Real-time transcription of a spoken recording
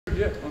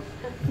Yeah.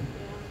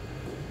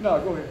 No,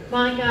 go ahead.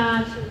 My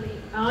God shall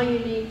meet all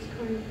your needs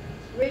according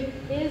to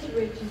His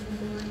riches and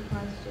glory in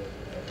Christ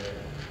Jesus.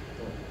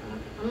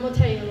 I'm going to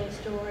tell you a little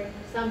story.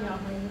 Some of y'all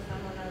heard this, I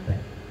don't know, but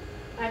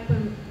back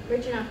when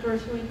Rich and I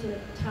first went to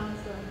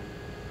Tulsa,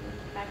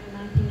 back in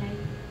 1980,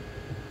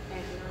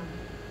 and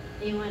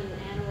anyone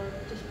and Anna were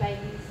just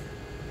babies.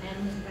 Anna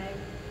was a baby.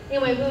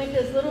 Anyway, we went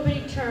to this little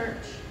bitty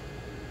church.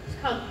 It's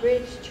called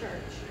Bridge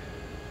Church.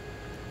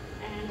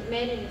 And it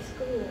met in a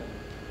school.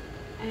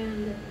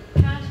 And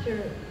the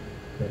pastor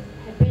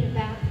had been a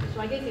Baptist, so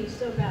I guess he was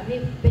still a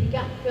Baptist, but he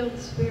got filled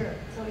with the Spirit,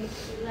 so he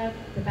left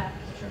the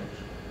Baptist church.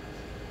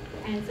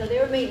 And so they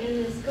were meeting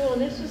in this school,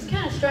 and this was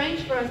kind of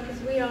strange for us because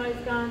we'd always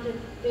gone to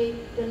big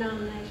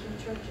denominational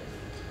churches.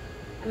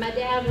 And my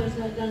dad was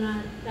a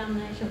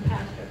denominational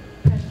pastor,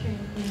 Presbyterian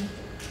minister.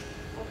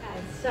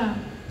 Okay, so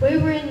we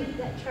were in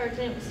that church,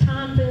 and it was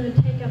time for them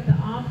to take up the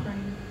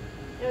offering.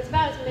 There was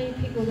about as many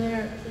people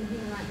there as in here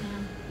right now.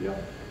 Yeah.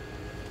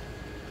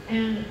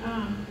 And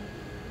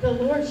the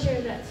Lord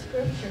shared that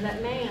scripture,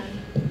 that man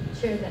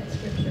shared that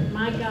scripture.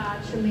 My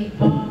God shall meet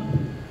all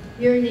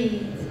your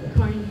needs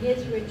according to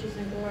His riches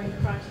and glory in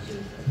Christ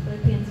Jesus.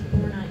 Philippians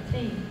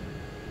 4:19.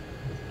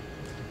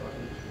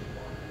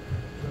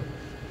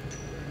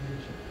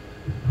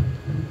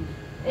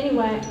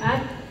 Anyway,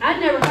 I'd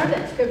never heard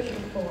that scripture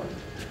before.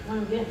 What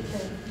I'm getting to.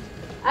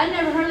 I'd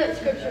never heard that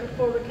scripture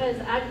before because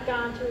I'd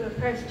gone to a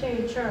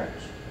Presbyterian church.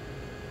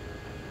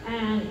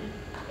 And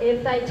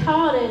if they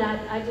taught it,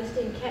 I just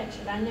didn't catch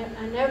it. I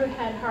never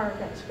had heard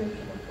that scripture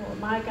before.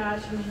 My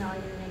God shall meet all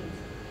your needs.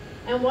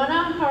 And what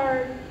I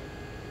heard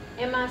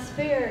in my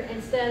spirit,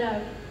 instead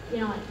of,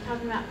 like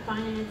talking about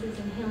finances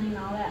and healing and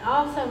all that,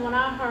 all of a sudden what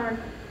I heard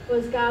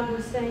was God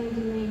was saying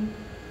to me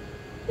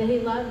that He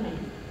loved me.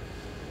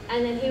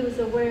 And that He was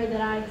aware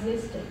that I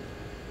existed.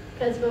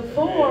 Because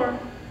before,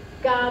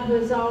 God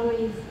was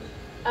always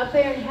up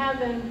there in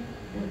heaven,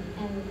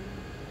 and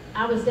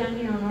I was down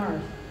here on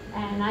earth.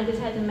 And I just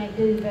had to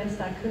do the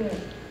best I could.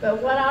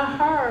 But what I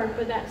heard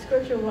for that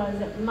scripture was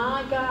that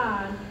my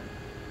God,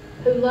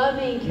 who loved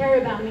me and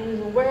cared about me, and is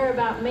aware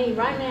about me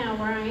right now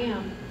where I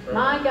am, sure.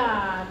 My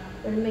God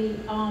would meet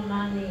all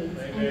my needs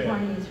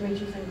according to His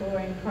riches and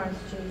glory in Christ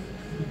Jesus.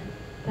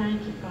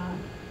 Thank you, Father.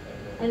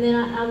 And then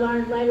I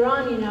learned later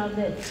on,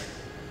 that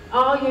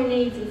all your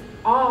needs is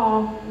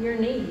all your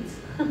needs.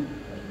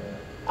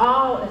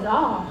 All is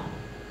all.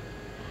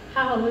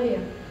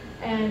 Hallelujah.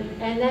 And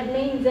that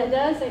means that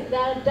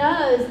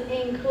does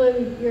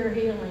include your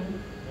healing.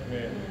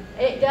 Amen.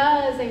 It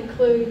does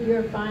include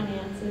your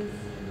finances.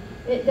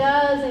 It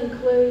does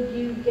include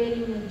you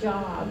getting a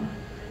job.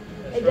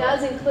 It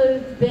does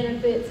include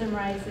benefits and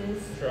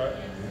raises. That's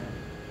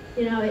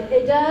right.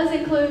 It does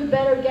include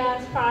better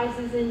gas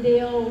prices and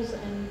deals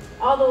and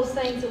all those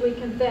things that we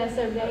confess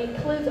every day. It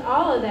includes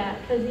all of that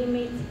because He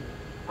meets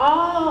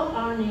all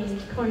our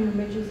needs according to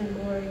riches and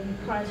glory in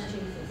Christ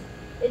Jesus.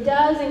 It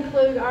does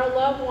include our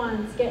loved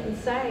ones getting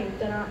saved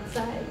that aren't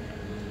saved.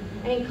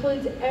 It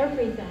includes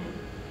everything.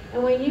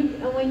 And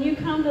when you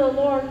come to the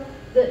Lord,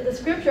 the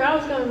scripture I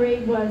was going to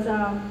read was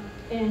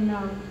in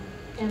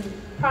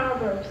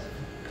Proverbs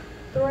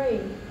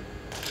 3.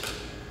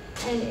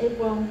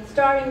 And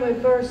starting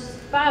with verse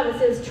 5, it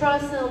says,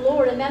 trust in the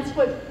Lord. And that's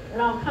what it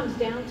all comes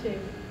down to.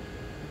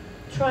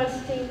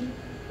 Trusting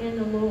in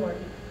the Lord.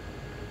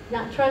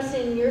 Not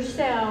trusting in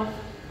yourself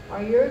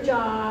or your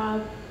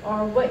job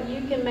or what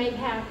you can make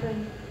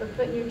happen, but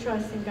putting your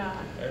trust in God.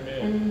 Amen.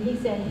 And then He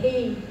said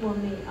He will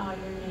meet all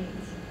your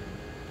needs.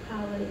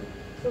 Hallelujah.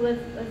 So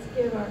let's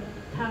give our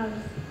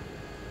tithes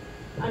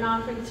an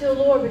offering to the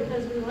Lord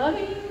because we love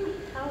Him.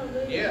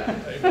 Hallelujah. Yeah.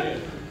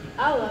 Amen.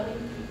 I love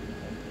Him.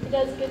 He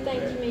does good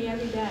things to me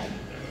every day.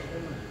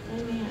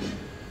 Amen.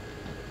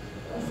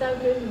 He's so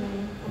good to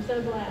me. I'm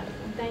so glad.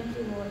 And thank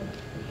you, Lord.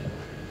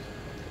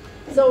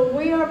 So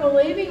we are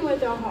believing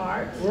with our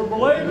hearts. We're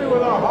believing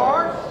with our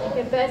hearts. And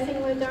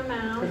confessing with our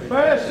mouths.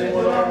 Confessing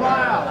with our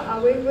mouths.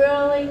 Are we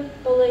really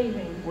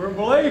believing? We're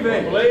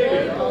believing.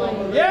 Really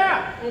believing.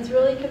 Yeah. And it's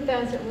really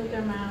confess it with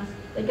our mouths.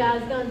 That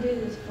God's going to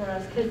do this for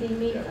us because He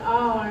meets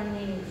all our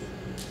needs.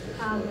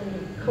 Hallelujah.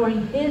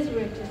 According to His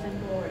riches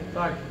and glory.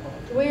 Thank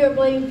you. We are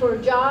believing for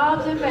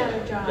jobs and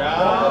better jobs.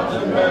 Jobs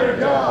and better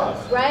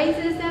jobs.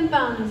 Raises and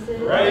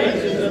bonuses.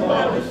 Raises and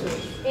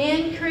bonuses.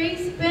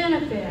 Increased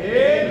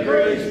benefits.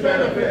 Increased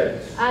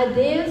benefits.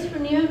 Ideas for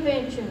new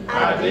inventions.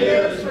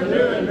 Ideas for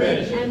new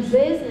inventions. And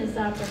business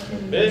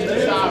opportunities.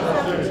 Business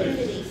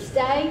opportunities.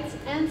 States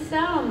and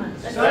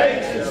settlements.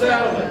 States and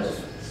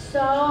settlements.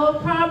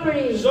 Sold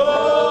property.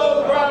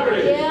 Sold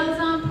property. Deals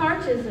on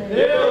purchases.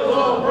 Deals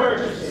on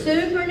purchases.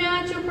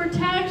 Supernatural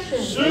protection.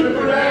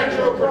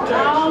 Supernatural protection.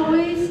 All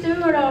we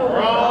steward over.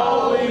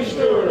 All we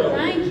steward over.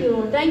 Thank you,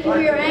 Lord. Thank you for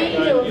your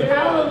angels. you.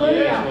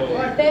 Hallelujah.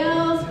 Yes,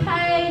 Bills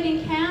paid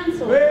and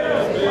canceled.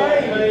 Bills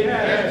paid and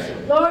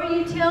canceled. Lower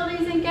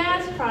utilities and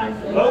gas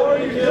prices. Lower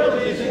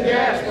utilities and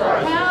gas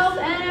prices. Health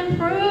and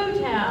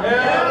improved health.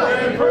 Health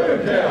and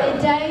improved A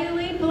health.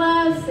 daily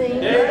blessing.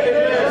 Daily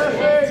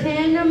blessing. And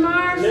tender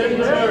mercy.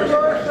 Tender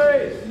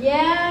mercy.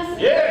 Yes.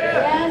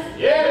 Yes.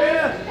 Yes.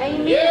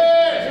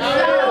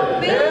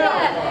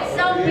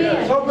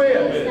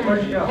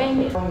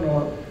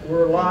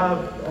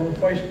 live on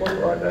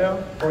Facebook right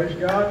now. Praise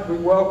God. We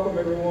welcome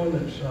everyone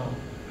that's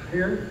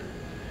here.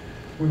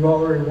 We've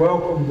already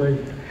welcomed the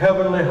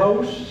heavenly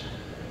hosts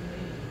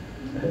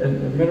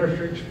and the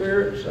ministering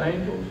spirits,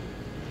 angels,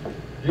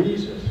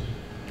 Jesus,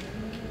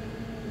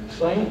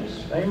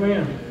 saints.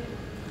 Amen.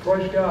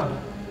 Praise God.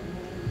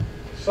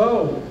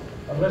 So,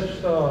 let's,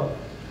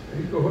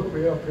 you go hook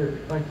me up here.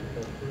 Thank you.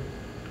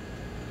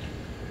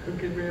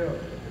 Hooking me up.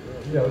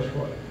 Yeah, that's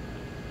right.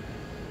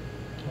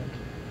 Thank you.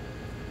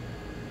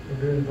 We'll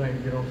do anything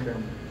to get on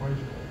camera. Praise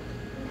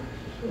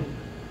God.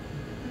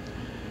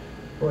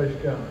 Praise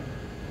God.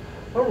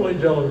 I want to lead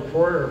y'all in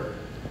prayer.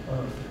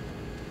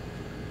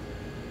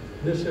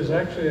 This is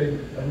actually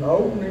an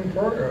opening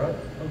prayer. I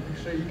hope you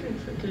see.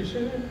 Can you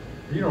see that?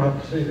 You don't have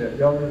to see that.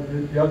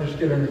 Y'all just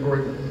get in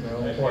agreement with me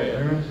on prayer.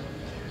 Amen.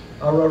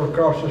 I rode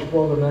across this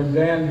brother named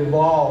Dan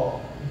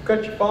Duvall.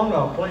 Cut your phone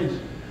off, please.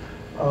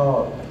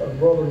 A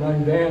brother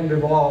named Dan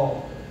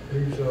Duvall.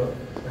 He's the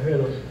head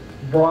of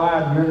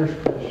Bride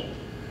Ministries,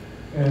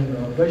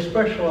 and they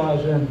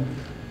specialize in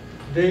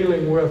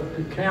dealing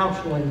with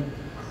counseling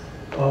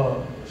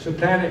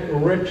satanic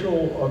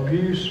ritual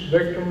abuse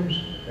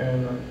victims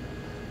and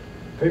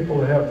people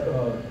that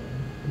have,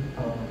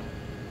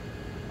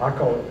 I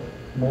call it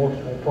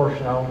multiple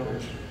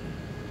personalities.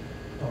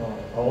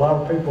 A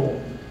lot of people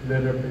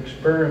that have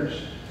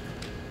experienced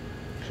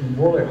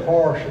some really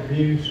harsh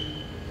abuse,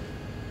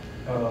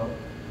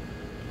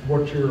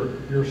 what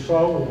your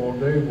soul will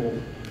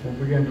do will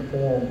begin to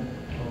form,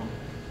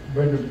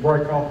 begin to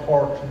break off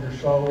parts of your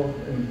soul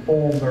and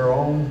form their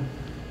own.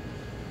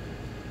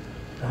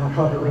 I don't know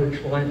how to really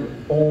explain it.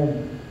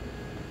 Form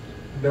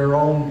their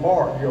own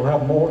part. You'll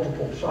have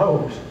multiple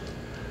souls.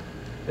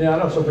 Yeah, I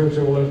know some people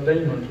say, well, there's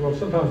demons. Well,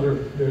 sometimes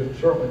there's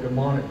certainly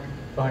demonic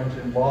things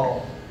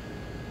involved.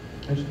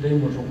 And some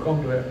demons will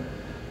come to that.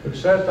 But the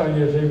sad thing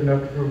is, even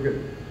after people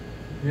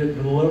get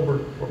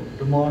delivered from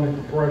demonic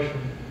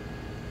oppression,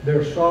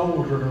 their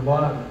souls are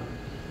divided.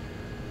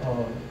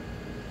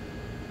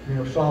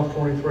 Psalms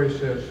 23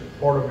 says,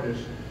 part of it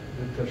is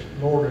that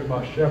the Lord is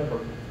my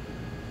shepherd.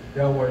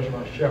 Yahweh is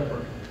my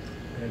shepherd,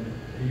 and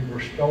He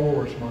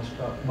restores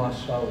my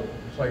soul.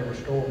 Say,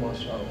 restore my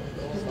soul.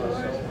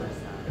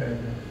 And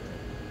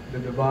the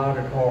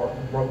divided heart,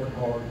 the broken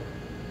heart.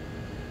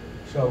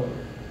 So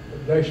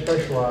they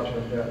specialize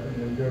in that,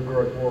 and they do a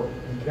great work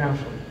in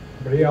counseling.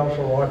 But he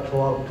also writes a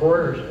lot of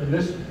prayers, and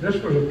this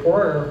was a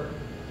prayer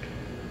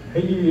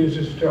he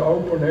uses to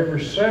open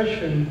every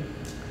session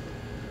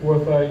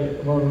with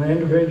an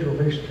individual.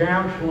 He's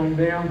counseling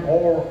them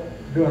or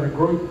doing a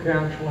group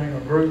counseling, a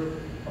group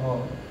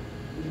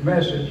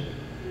message.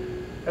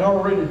 And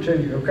I'll read it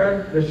to you,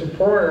 okay? It's a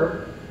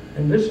prayer,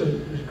 and this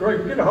is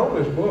great. Get a hold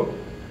of this book.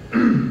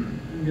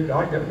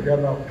 I got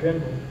it off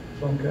Kindle,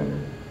 some Kindle,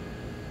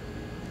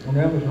 on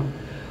Amazon.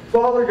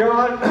 Father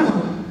God,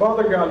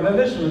 now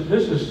this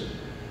is,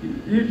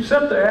 you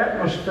set the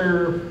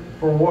atmosphere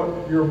for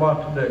what you're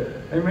about to do.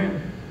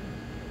 Amen?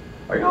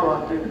 Are y'all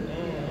out there?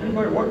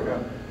 Anybody work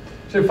out?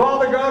 Say,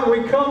 Father God,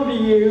 we come to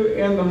you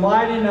in the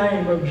mighty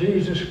name of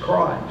Jesus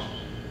Christ.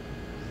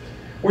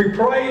 We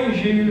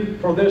praise you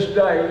for this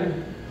day,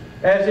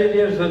 as it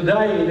is the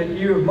day that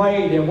you have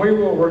made, and we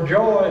will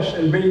rejoice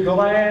and be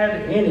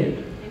glad in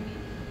it.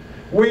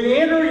 We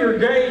enter your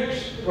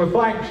gates with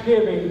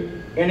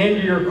thanksgiving and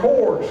into your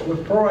courts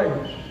with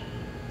praise.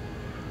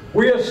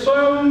 We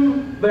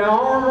assume the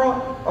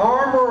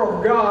armor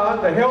of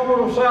God, the helmet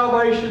of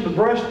salvation, the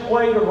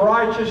breastplate of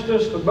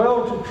righteousness, the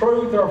belt of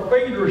truth. Our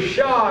feet are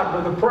shod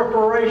with the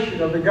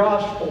preparation of the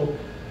gospel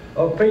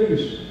of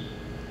peace.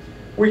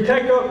 We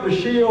take up the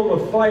shield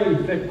of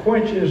faith that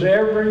quenches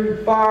every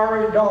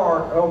fiery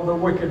dart of the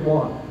wicked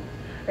one,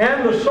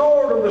 and the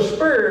sword of the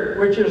Spirit,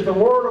 which is the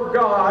Word of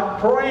God,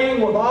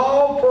 praying with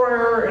all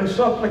prayer and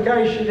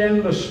supplication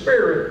in the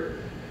Spirit.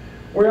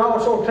 We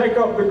also take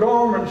up the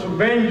garments of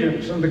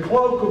vengeance and the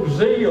cloak of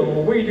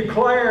zeal. We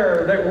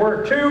declare that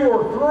where 2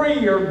 or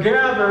 3 are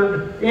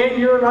gathered in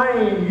your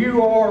name,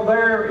 you are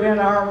there in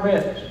our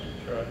midst.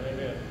 That's right.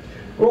 Amen.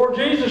 Lord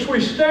Jesus, we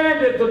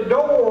stand at the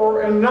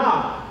door and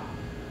knock.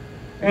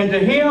 And to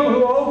him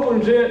who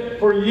opens it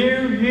for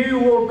you, you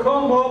will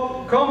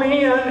come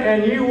in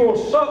and you will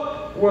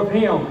sup with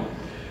him.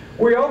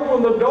 We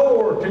open the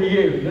door to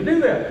you. To do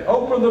that,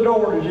 open the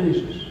door to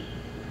Jesus.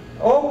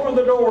 Open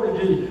the door to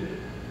Jesus.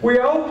 We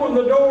open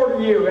the door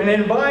to you and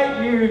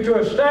invite you to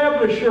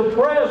establish your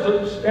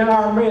presence in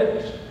our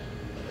midst.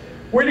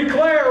 We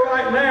declare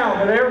right now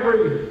that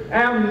every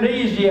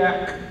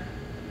amnesiac,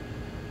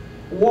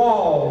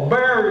 wall,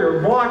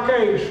 barrier,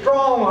 blockade,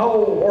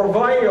 stronghold, or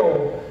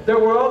veil that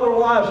will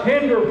otherwise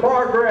hinder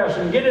progress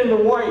and get in the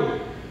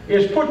way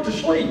is put to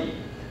sleep,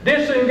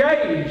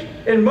 disengaged,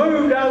 and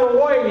moved out of the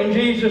way in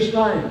Jesus'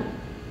 name.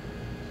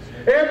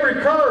 Every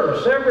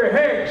curse, every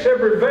hex,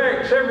 every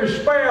vex, every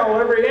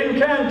spell, every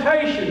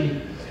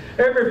incantation,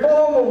 every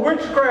form of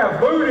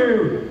witchcraft,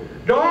 voodoo,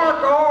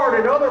 dark art,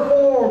 and other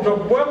forms of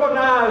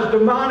weaponized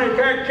demonic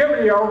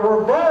activity are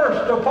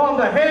reversed upon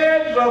the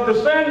heads of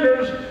the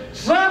senders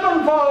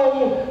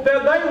sevenfold,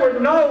 that they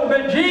would know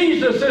that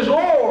Jesus is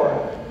Lord.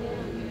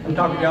 I'm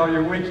talking to all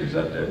your witches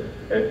out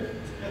there.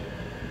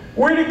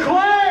 We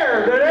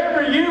declare that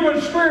every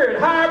human spirit,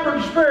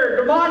 hybrid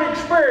spirit, demonic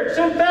spirit,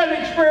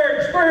 synthetic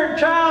spirit, spirit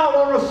child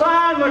on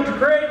assignment to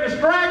create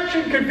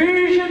distraction,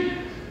 confusion,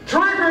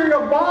 triggering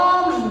of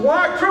bombs,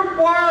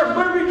 tripwires,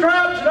 booby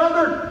traps, and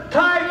other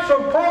types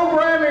of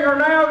programming are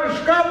now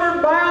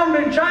discovered, bound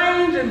in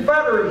chains and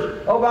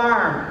fetters of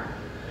iron,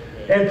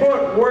 and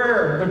put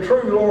where the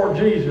true Lord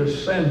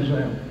Jesus sends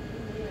them.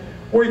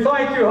 We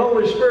thank you,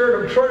 Holy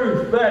Spirit of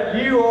truth,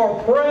 that you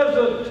are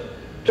present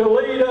to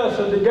lead us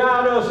and to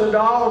guide us into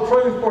all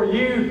truth, for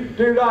you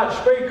do not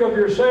speak of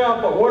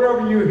yourself, but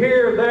whatever you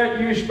hear,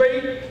 that you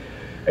speak,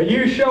 and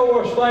you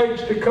show us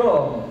things to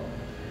come.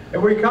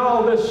 And we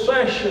call this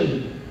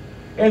session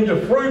into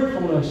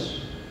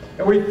fruitfulness.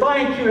 And we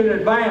thank you in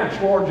advance,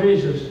 Lord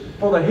Jesus,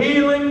 for the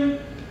healing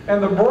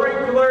and the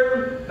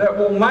breakthrough that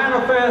will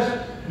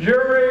manifest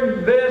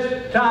during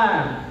this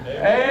time.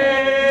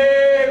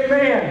 Amen.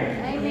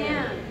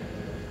 Amen.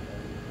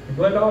 I'm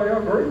glad all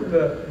y'all agree with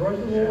that. Praise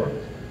the Lord.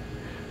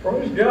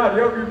 Praise God.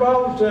 You open your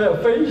Bibles to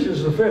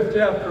Ephesians, the 5th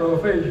chapter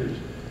of Ephesians.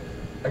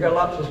 I got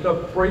lots of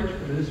stuff to preach,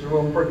 but this is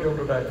what I'm preaching on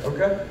today.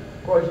 Okay?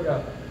 Praise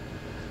God.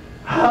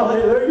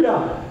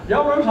 Hallelujah.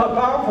 Y'all realize how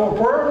powerful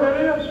a prayer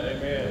that is?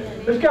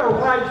 Amen. This guy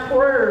writes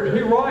prayers.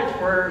 He writes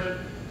prayers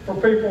for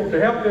people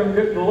to help them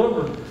get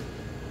delivered.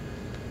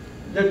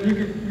 That you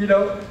could,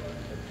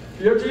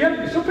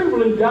 some people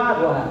need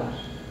guidelines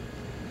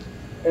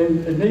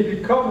and need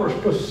to cover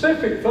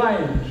specific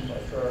things.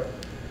 That's right.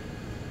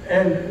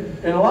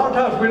 And a lot of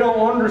times we don't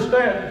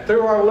understand,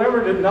 through our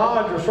limited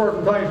knowledge of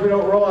certain things, we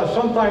don't realize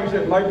some things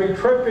that may be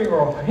tripping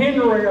or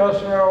hindering us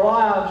in our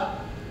lives,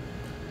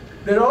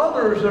 that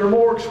others that are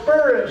more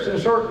experienced in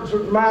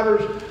certain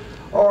matters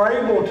are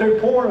able to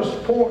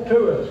point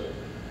to us.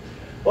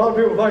 A lot of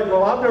people think,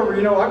 well, I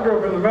grew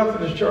up in the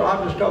Methodist church.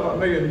 I'm just talking about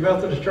me in the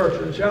Methodist church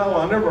in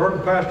Chambliss. I never heard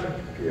the pastor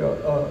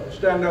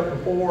stand up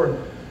before and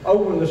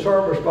open the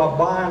service by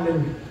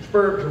binding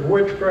spirits of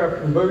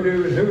witchcraft and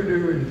voodoo and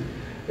hoodoo.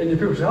 And the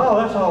people say, oh,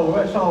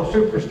 that's all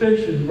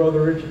superstition,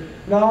 Brother Richie.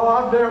 No,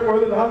 I've dealt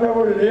with it. I know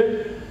what it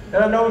is.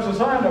 And I know it's a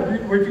sign of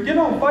you. If you get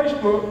on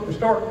Facebook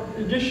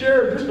and just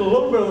share just a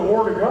little bit of the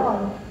Word of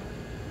God,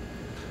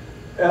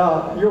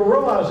 you'll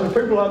realize there's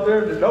people out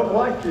there that don't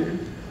like you.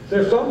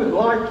 There's some that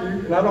like you,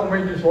 and I don't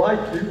mean just like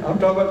you. I'm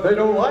talking about they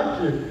don't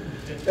like you.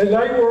 And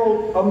they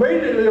will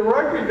immediately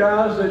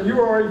recognize that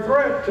you are a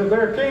threat to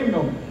their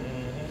kingdom.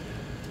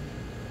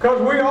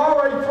 Because we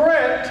are a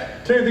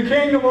threat to the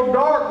kingdom of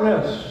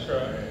darkness.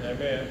 That's right.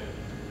 Amen.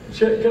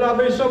 Can I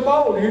be so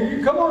bold?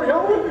 Come on,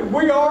 y'all.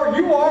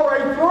 You are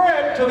a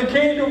threat to the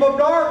kingdom of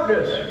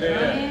darkness.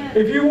 Amen.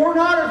 If you were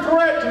not a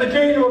threat to the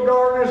kingdom of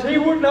darkness, he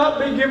would not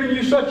be giving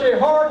you such a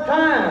hard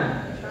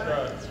time.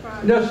 That's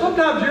right. Now,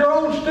 sometimes your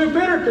own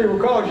stupidity will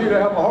cause you to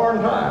have a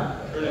hard time.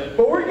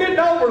 But we're getting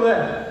over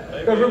that.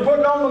 Because we're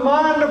putting on the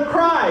mind of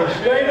Christ.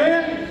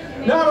 Amen?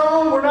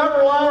 We're not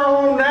relying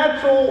on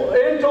natural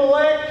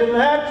intellect and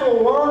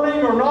natural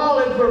learning or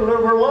knowledge, but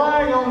we're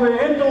relying on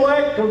the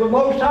intellect of the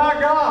Most High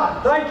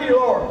God. Thank you,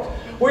 Lord.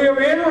 We have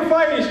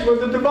interfaced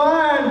with the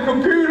divine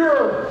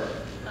computer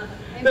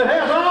that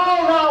has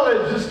all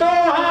knowledge. The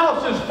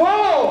storehouse is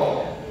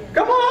full.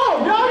 Come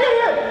on, y'all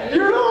get it.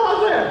 You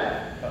realize that?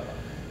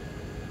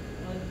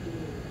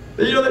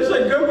 They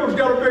say Google's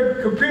got a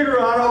big computer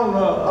out on,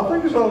 I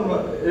think it's on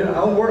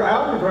where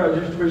Alcatraz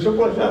used to be,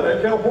 someplace out there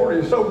in California.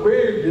 It's so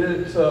big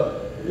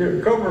that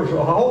it covers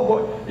a whole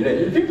bunch.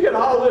 If you get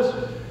all this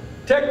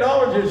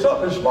technology,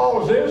 something as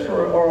small as this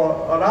or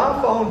an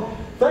iPhone,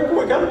 think of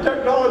what kind of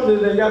technology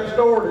they got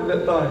stored in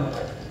that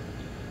thing.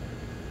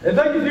 And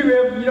think if you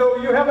have, you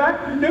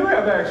do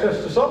have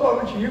access to some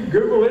of it. You can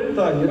Google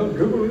anything,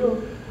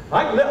 Google.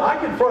 I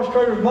get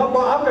frustrated with my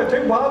Bible. I've got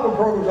 2 Bible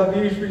programs I've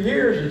used for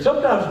years, and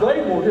sometimes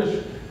they will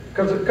just,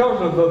 because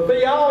of the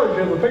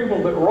theology of the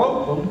people that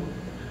wrote them,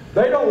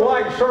 they don't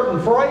like certain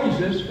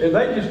phrases, and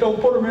they just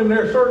don't put them in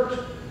their search.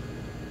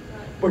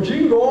 But you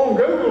can go on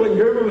Google and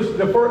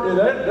Google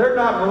they're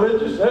not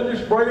religious. They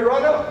just bring it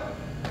right up.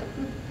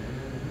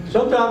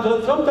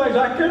 Sometimes some things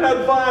I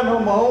cannot find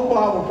on my own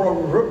Bible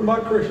programs written by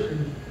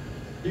Christians,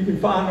 you can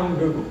find on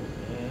Google.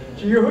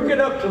 So you're hooking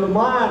up to the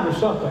mind of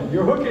something.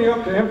 You're hooking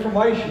up to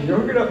information. You're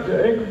hooking up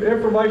to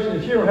information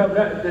that you don't have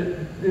that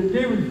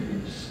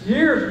even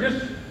years,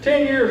 just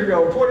 10 years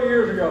ago, 20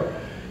 years ago,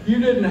 you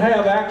didn't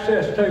have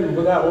access to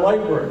without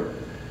laboring.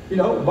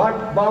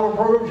 Bible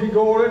programs, you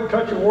go on it,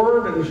 touch a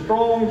word, and the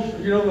Strong's,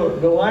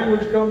 the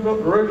language comes up,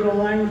 the original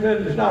language,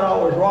 and it's not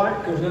always right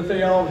because the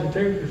theology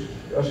too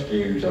is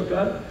skewed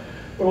sometimes.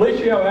 But at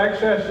least you have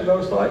access to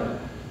those things.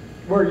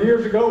 Where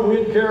years ago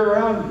we'd carry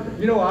around,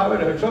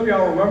 some of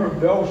y'all remember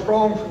the old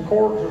Strong's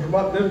Concordance was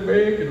about this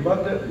big and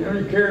about that,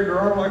 you carried it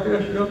around like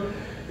this,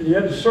 and you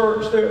had to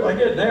search through it like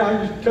that. Now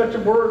you just touch a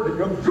word and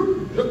it goes,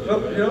 zoop, zoop,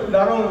 zoop,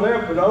 not only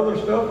that, but other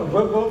stuff, and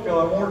flip up,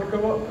 I want it to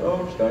come up,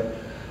 all stuff.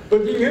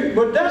 But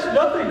that's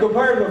nothing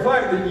compared to the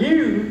fact that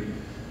you,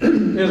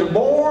 as a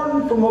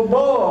born from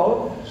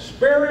above,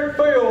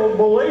 spirit-filled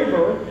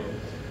believer,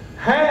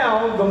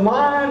 have the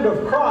mind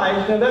of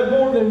Christ. Now that's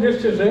more than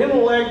just his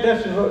intellect,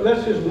 that's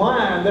his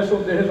mind, that's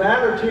what his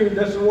attitude,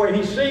 that's the way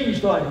he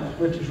sees things,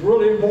 which is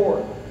really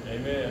important.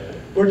 Amen.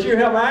 But you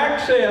have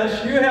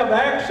access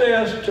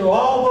to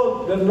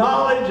all the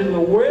knowledge and the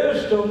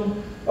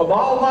wisdom of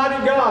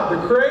Almighty God,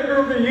 the creator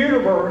of the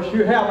universe.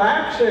 You have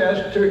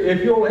access to,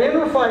 if you'll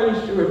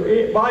interface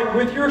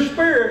with your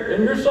spirit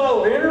and your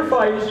soul, learn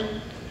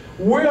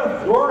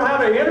how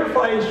to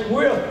interface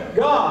with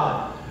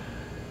God.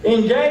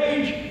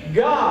 Engage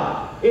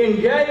God.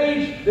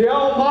 Engage the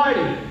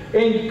Almighty.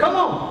 And come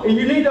on, and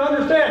you need to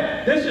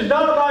understand, this is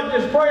not about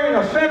just praying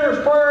a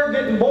sinner's prayer,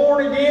 getting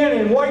born again,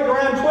 and waiting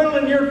around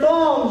twiddling your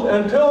thumbs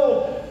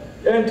until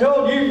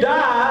you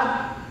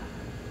die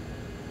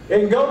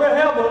and go to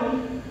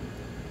heaven.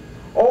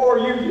 Or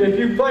if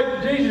you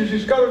think Jesus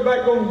is coming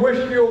back going to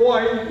whisk you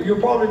away, you'll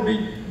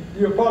probably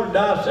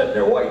die sitting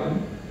there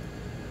waiting.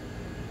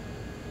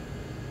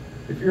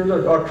 If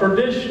you're a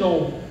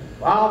traditional,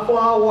 I'll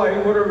fly away,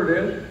 whatever it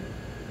is,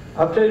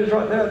 I'll tell you this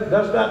right now,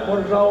 that's not what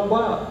it's all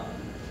about.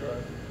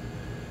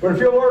 But if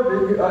you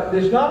learn,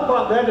 it's not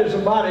about that, it's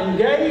about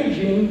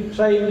engaging,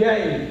 say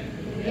engage.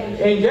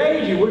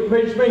 Engaging,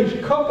 which means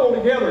couple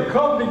together,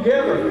 come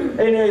together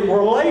in a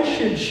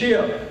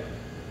relationship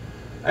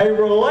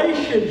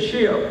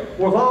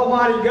with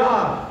Almighty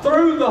God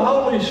through the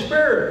Holy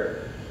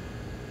Spirit.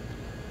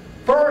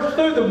 First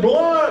through the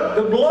blood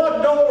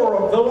door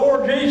of the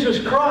Lord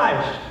Jesus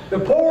Christ, the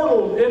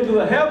portal into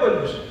the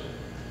heavens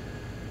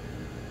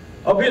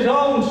of His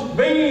own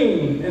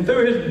being, and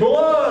through His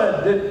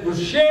blood that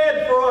was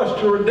shed for us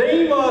to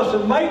redeem us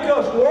and make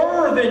us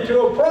worthy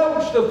to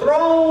approach the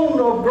throne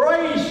of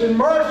grace and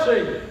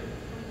mercy.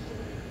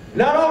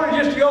 Not only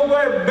just to go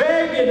there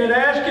begging and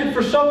asking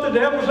for something to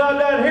help us out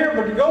down here,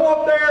 but to go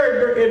up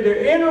there and to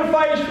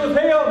interface with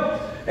Him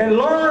and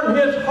learn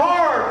His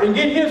heart and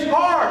get His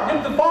heart,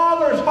 get the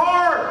Father's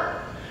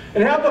heart,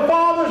 and have the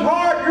Father's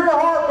heart, your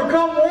heart,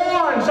 become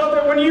one, so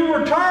that when you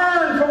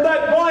return from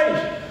that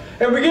place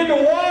and begin to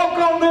walk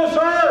on this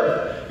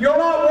earth, you'll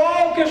not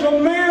walk as a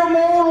mere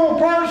mortal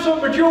person,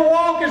 but you'll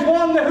walk as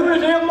one who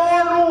is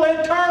immortal,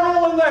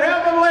 eternal in the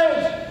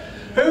heavenlies,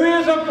 who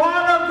is a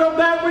product of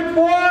that which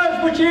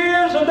was, which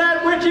is, and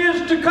that which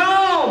is to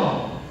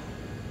come.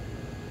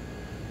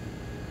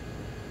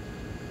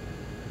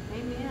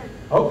 Amen.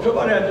 I hope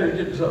somebody out there is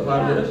getting something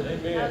out of this.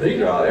 Amen.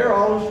 They're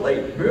all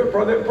asleep. We'll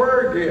pray that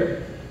prayer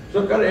again.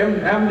 Some kind of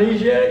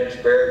amnesiac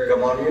spirit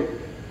come on you.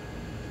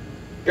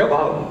 Come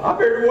on, I'm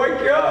here to wake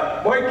you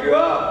up. Wake you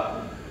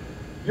up.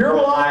 Your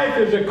life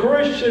as a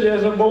Christian,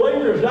 as a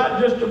believer, is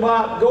not just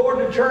about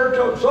going to church.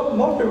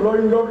 Most people don't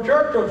even go to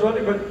church on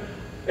Sunday, but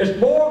it's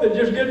more than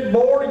just getting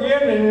bored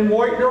again and then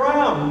waiting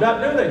around.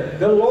 Not do they?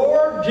 The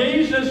Lord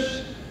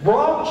Jesus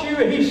brought you,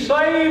 He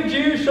saved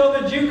you so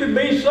that you could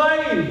be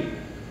saved.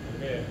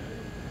 Amen.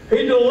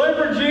 He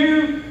delivered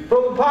you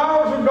from the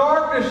powers of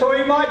darkness so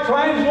He might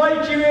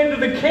translate you into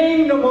the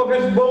kingdom of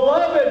His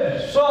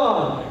beloved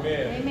Son.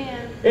 Amen. Amen.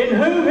 In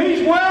whom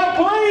He's well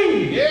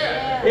pleased.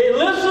 Yeah. And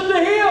listen to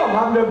Him.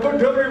 I'm going to put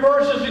 2 or 3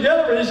 verses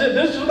together, but He said,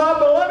 this is my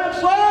beloved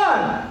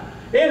Son,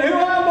 in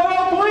whom I'm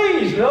well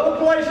pleased. Another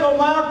place on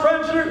Mount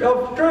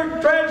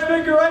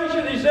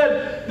Transfiguration, He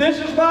said, this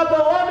is my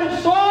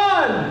beloved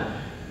Son,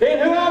 in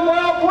whom I'm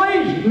well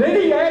pleased. And then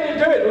He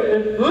added to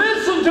it,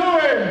 listen to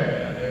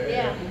Him.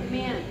 Yeah.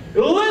 Amen.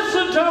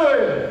 Listen to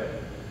Him.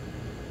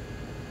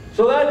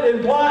 So that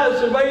implies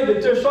to me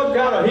that there's some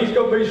kind of, He's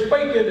going to be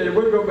speaking and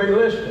we're going to be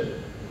listening.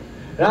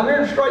 And I'm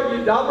going to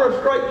straighten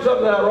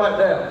something out right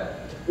now.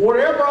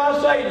 Whatever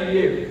I say to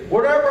you,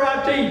 whatever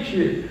I teach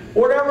you,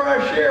 whatever I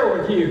share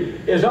with you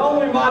is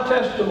only my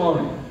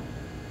testimony.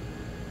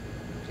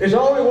 It's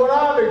only what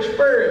I've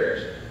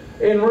experienced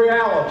in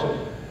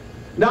reality.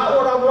 Not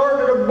what I've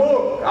learned in a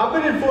book. I've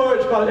been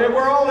influenced by it.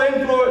 We're all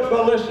influenced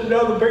by listening to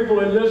other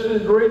people and listening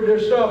to read their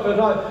stuff. But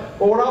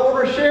what I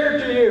want to share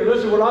to you,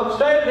 listen, when I'm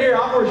standing here,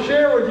 I want to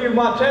share with you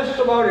my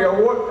testimony of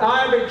what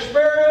I've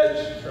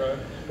experienced. Right.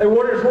 And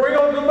what is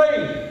real to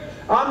me.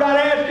 I'm not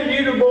asking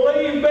you to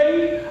believe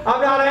me.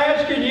 I'm not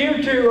asking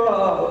you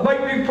to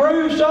make me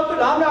prove something.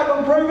 I'm not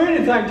going to prove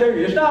anything to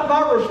you. It's not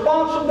my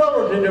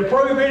responsibility to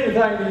prove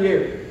anything to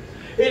you.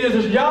 It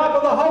is the job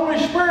of the Holy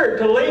Spirit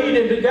to lead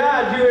and to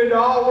guide you into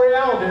all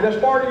reality. That's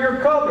part of your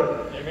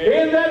covenant.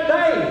 Amen. In that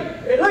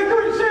day, and look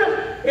what it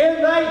says,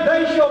 in that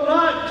they shall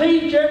not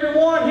teach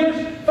everyone his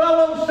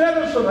fellow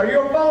citizen. Are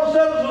you a fellow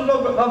citizen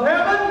of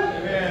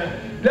heaven?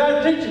 Amen.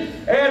 That teaching,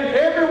 and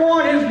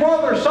everyone his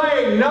brother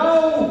saying,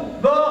 know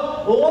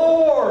the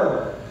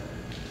Lord.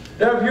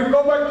 Now if you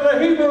go back to the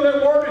Hebrew,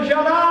 that word is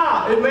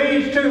yada. It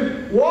means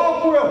to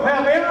walk with,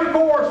 have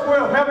intercourse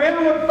with, have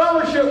intimate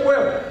fellowship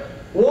with.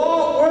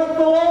 Walk with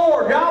the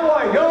Lord.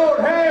 Yahweh, Yod,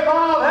 Hey,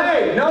 Vav,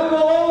 Hey. Know the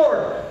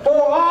Lord.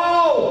 For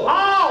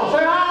all,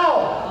 say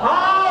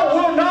all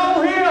will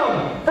know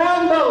Him,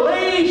 from the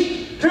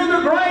least to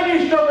the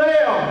greatest of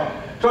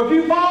them. So if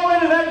you fall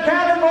into that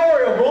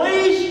category of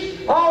least,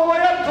 all the way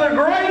up to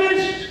the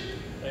greatest,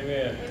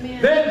 Amen.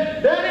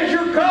 then that is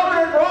your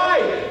covenant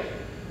right.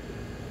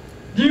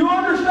 Do you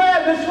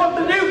understand? This is what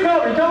the new covenant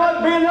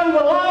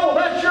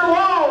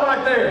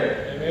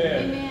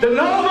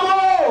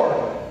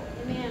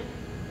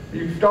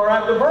start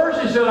out the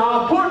verse, he said,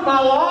 I'll put my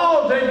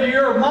laws into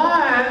your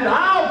mind,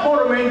 I'll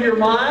put them into your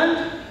minds,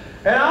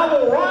 and I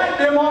will write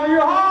them on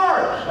your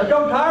hearts. I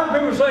don't tired of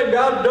people saying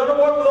God's done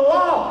away with the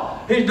law.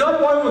 He's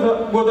done away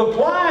with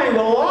applying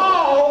the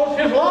laws.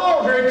 His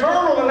laws are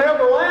eternal and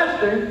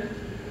everlasting.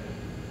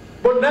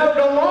 But now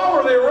no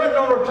longer they're written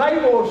on a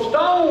table of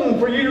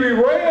stone for you to be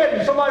read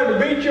and somebody to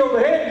beat you over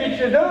the head and get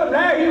you to do it.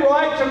 Now He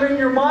writes them in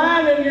your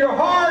mind and your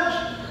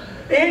hearts.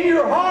 In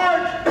your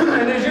heart,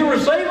 and as you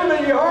receive them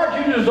in your heart,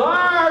 you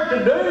desire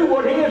to do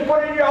what He has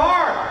put in your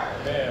heart.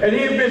 Amen. And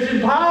He has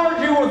empowered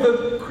you with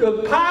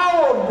the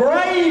power of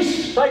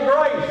grace, say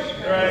grace,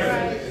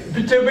 right,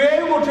 to be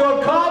able to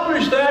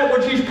accomplish that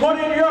which He's put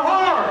in your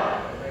heart.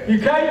 You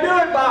can't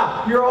do it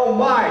by your own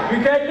might.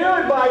 You can't do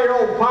it by your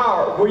own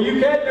power. Well,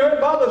 you can't do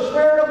it by the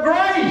Spirit of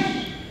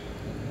grace.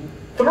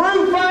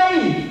 Through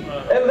faith.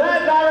 And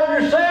that not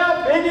of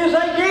yourself, it is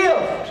a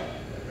gift.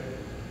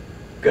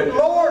 Good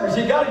Lord, has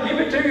He got to give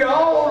it to you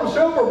all on a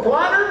silver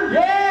platter?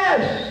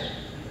 Yes!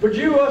 But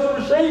you must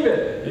receive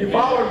it. You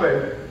follow me?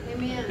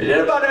 Amen. Is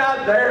anybody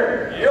out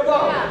there? Come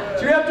on. Yeah.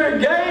 So you have to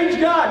engage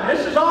God.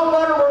 This is all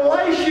about a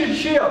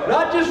relationship,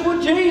 not just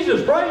with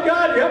Jesus. Praise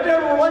God. You have to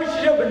have a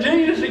relationship with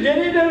Jesus to get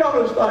in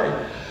on this thing.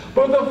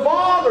 But the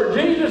Father,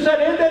 Jesus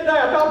said, in that day,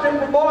 I talked to Him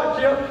for once,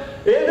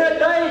 in that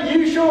day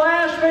you shall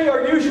ask me,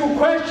 or you shall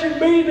question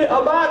me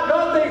about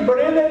nothing, but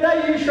in that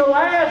day you shall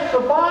ask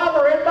the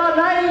Father in my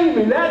name,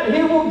 and that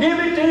He will give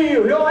it to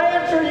you. He'll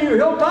answer you.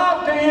 He'll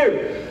talk to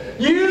you.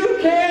 You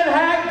can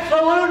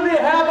absolutely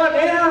have an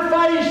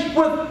interface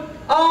with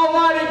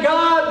Almighty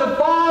God, the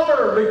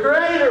Father, the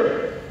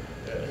Creator.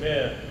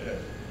 Amen.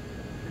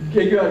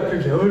 You got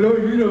to say, oh no,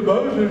 you know,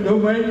 Moses, no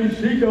man can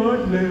see God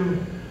and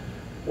live.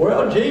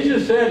 Well,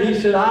 Jesus said, He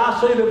said, I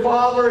see the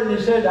Father, and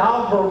He said,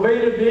 I'll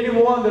provide it to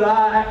anyone that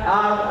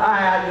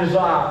I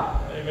desire.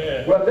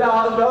 Amen. Well, the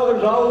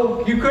others,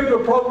 oh, you couldn't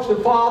approach the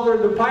Father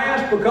in the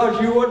past because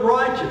you weren't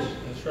righteous.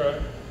 That's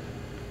right.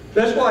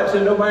 That's why it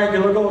said no man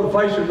can look on the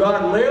face of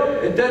God and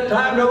live. At that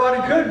time,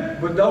 nobody could,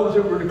 but those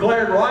that were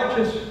declared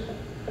righteous.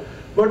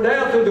 But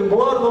now through the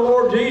blood of the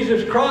Lord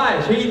Jesus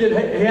Christ, He that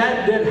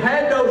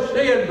had no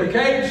sin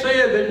became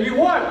sin, that you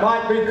what?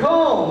 Might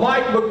become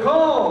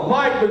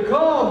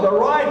the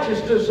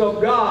righteousness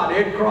of God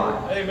in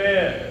Christ.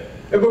 Amen.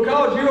 And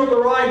because you are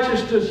the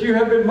righteousness, you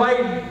have been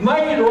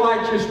made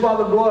righteous by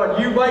the blood.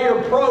 You may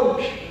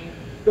approach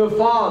the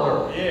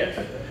Father. Yes.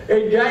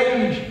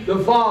 Engage the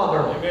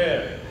Father.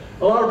 Amen.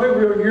 A lot of people,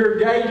 you're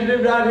engaging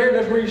Him down here,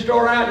 that's where you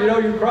start out, you know,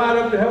 you cry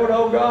up to heaven,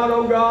 oh God,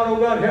 oh God, oh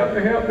God, help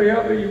me, help me,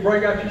 help me. You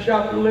bring out your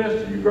shopping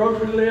list, your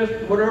grocery list,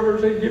 whatever,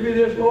 say, give me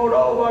this, Lord,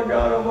 oh my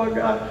God, oh my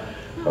God.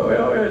 Oh,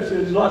 well, it's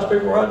lots of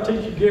people around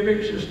teaching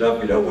gimmicks and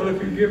stuff, you know, well, if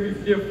you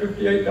give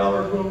 $58,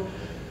 well,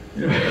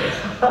 you know,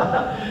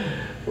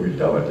 we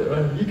know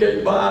it, you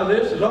can't buy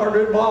this, it's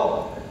already been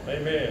bought.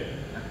 Amen.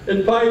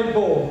 It's paid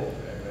for.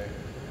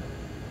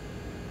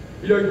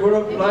 You know, you went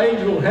up to the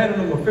angel and handed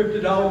them a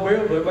 $50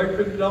 bill. They make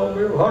 $50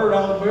 bill,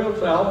 $100 bill.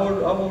 Say, I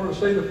want to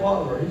see the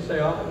Father. He say,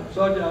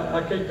 son,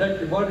 I can't take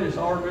your money. It's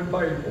already been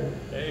paid for.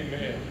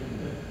 Amen.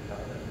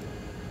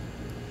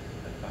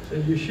 So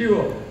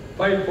Yeshua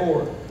paid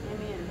for it.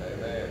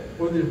 Amen.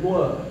 With His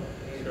blood.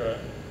 That's right.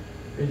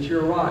 It's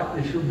your right.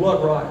 It's your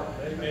blood right.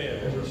 Amen.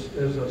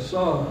 As a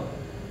son,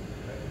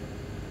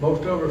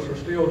 most of us are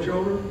still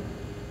children,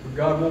 but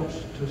God wants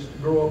us to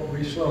grow up to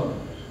be sons.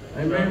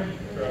 Amen.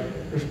 Right.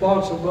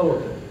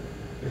 Responsibility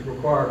is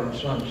required in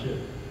sonship.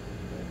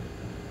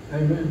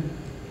 Amen.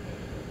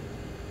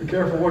 Be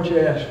careful what you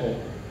ask for.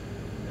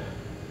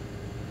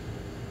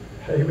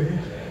 Amen.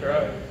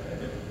 Right.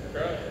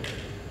 Right.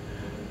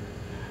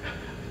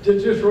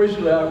 Just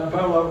recently, I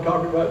was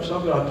talking about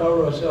something. I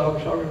told her, I said, I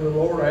was talking to the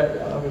Lord.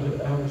 I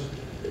was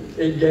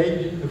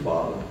engaging the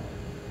Father.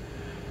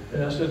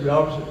 And I said, I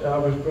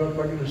was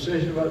making a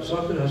decision about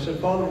something. I said,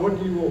 Father, what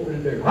do you want me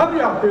to do? How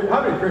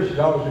many Christians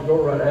always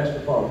go around and ask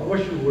the Father,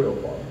 what's your will,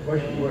 Father?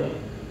 What's your will?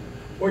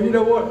 Well, you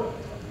know what?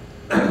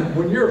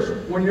 when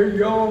you're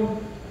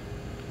young,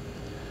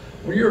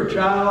 when you're a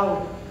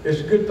child, it's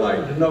a good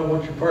thing to know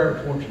what your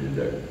parents want you to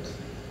do.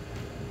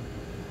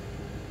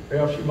 Or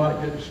else you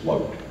might get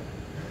smoked.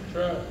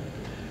 That's right.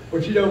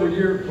 But you know, when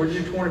you're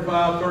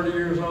 25, 30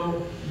 years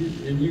old,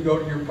 and you go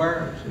to your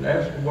parents and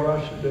ask them what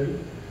I should do.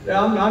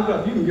 Now,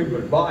 you can give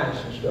them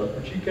advice and stuff,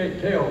 but you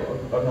can't tell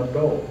an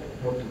adult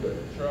what to do.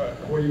 That's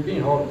right. Well, you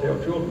can't hardly tell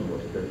children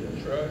what to do.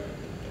 That's right.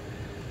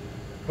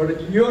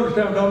 But you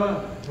understand what I'm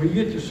talking about? When you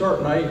get to a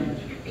certain age,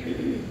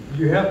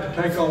 you have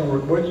to take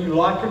on, whether you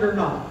like it or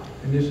not,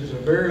 and this is a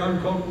very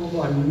uncomfortable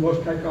thing, you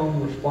must take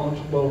on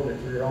responsibility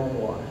for your own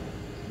life.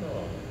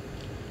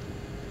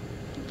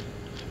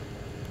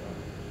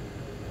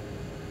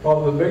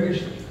 Probably the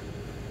biggest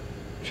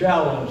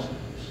challenge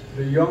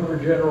the younger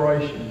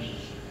generations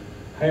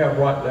have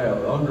right now,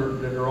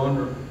 that are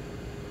under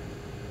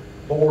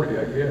 40,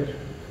 I guess.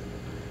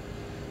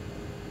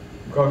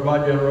 Because my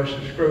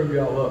generation screwed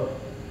y'all up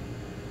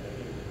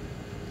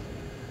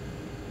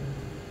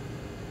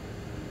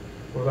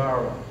with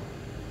our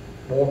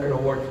walking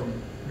away from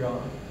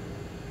God.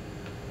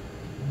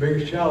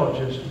 biggest challenge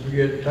is to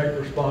begin to take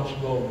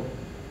responsibility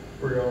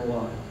for your own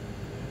life.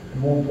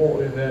 And more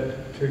importantly than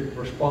that, to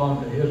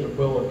respond to His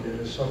ability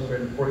that's so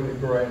been freely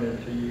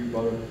granted to you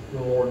by the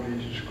Lord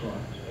Jesus Christ.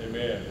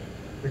 Amen.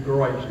 The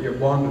grace, the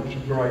abundance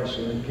of grace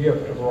and the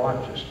gift of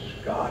righteousness.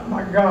 God,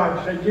 my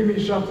God, say, give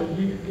me something.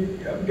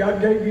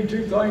 God gave you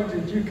two things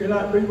that you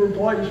cannot be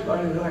replaced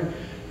by anything.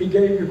 He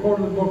gave you,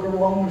 according to the book of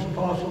Romans,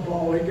 Apostle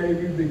Paul, He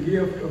gave you the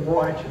gift of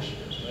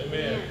righteousness.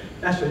 Amen.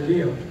 That's a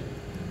gift.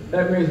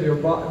 That means they're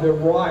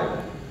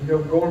right. You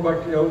know, going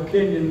back to the old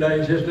Kenyan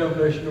days, his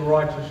definition of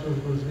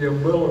righteousness was the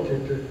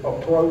ability to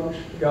approach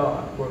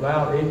God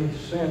without any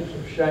sense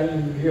of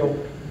shame, guilt,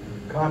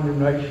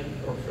 condemnation,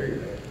 or fear.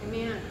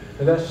 Amen.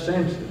 And that's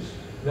senses.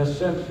 That's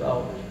sense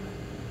knowledge.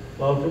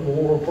 A lot of people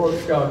won't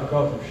approach God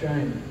because of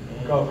shame,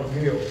 because of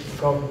guilt,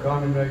 because of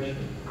condemnation,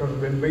 because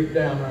they've been beat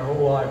down their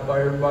whole life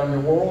by everybody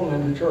in the world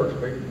and in the church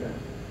beating them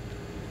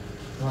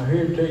down. Now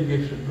here to tell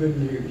you some good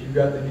news. You've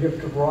got the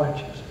gift of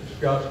righteousness.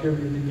 God's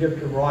given you the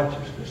gift of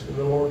righteousness through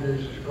the Lord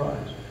Jesus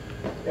Christ.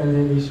 And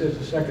then He says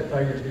the second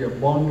thing is the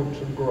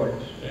abundance of grace.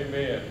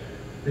 Amen.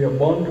 The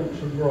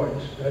abundance of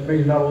grace. That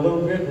means not a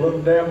little bit, a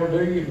little dab will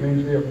do you. It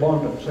means the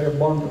abundance. Say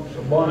abundance.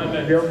 Abundance.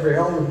 Have you ever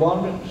beheld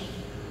abundance?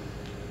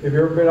 Have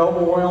you ever been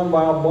overwhelmed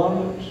by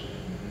abundance?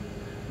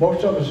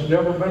 Most of us have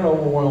never been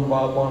overwhelmed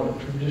by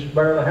abundance. We just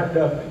barely have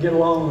to get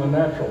along in the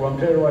natural. I'm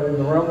telling you what, in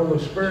the realm of the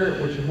Spirit,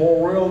 which is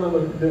more real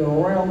than the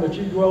realm that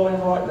you dwell in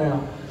right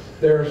now,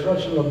 there is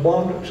such an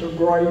abundance of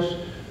grace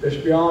that's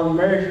beyond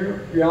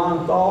measure,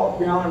 beyond thought,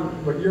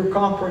 but your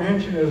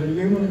comprehension as a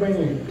human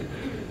being.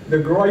 The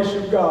grace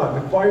of God,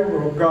 the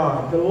favor of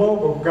God, the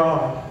love of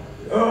God.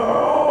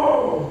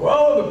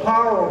 Oh, the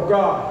power of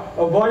God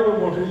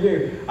available to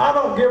you. I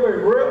don't give a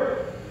rip.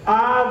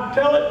 I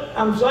tell it,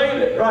 I'm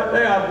saying it right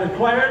there. I've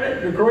declared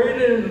it, decreed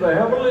it into the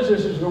heavens.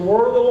 This is the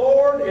word of the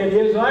Lord. It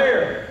is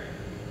there.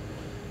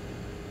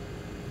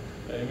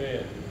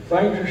 Amen.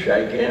 Things are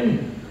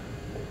shaking.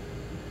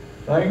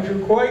 Things are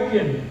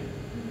quaking.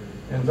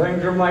 And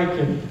things are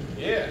making.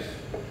 Yes.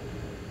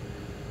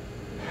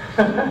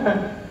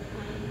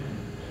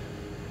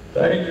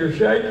 Things are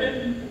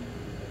shaking.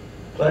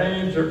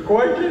 Things are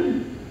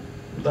quaking.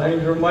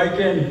 Things are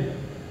making.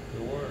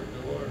 Good word.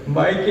 Good word.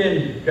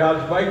 Making.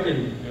 God's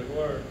making. Good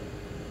word.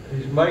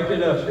 He's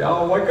making us.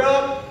 Y'all wake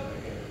up.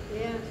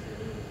 Yes.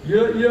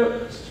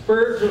 You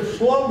spirits of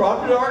slumber.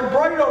 I've just already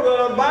prayed over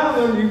that. I bind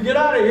them. You get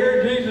out of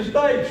here in Jesus'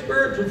 name.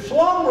 Spirits of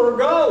slumber,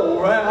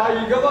 go. How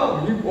you come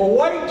up? You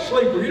awake,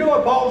 sleeper. You know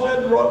what Paul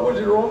said? Was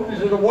it wrong? He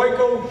said, awake,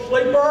 O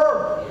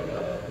sleeper.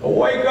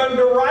 Awake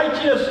unto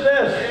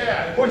righteousness.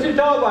 Yeah. What's he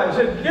talking about? He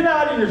said, get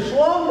out of your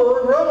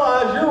slumber and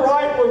realize you're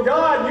right with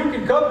God. You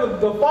can come to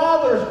the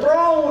Father's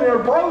throne and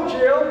approach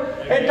Him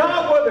and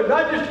talk with Him.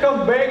 Not just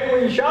come beg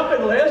with your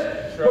shopping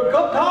list, but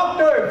come talk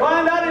to Him.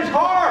 Find out His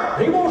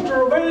heart. He wants to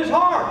reveal His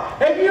heart.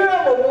 Have you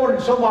ever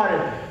wanted somebody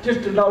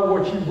just to know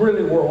what you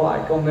really were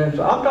like on the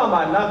inside? I'm talking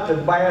about not the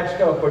bad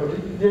stuff, but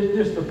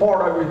just the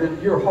part of you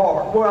that your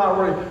heart,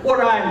 what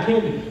I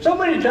intended. So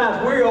many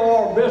times we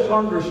are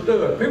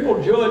misunderstood.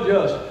 People judge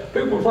us.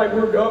 People think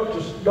we're up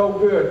to no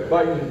good,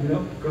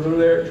 because of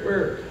their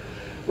experience.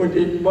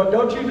 But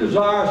don't you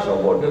desire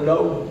someone to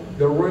know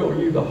the real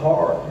you, the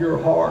heart, your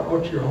heart,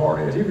 what your heart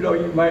is? Even though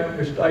you make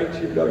mistakes,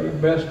 even though you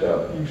messed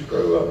up, you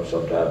screw up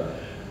sometimes,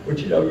 but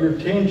your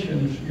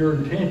intentions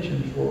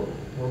were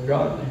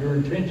godly. Your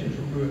intentions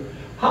were good.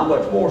 How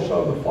much more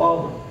so the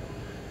Father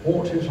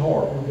wants His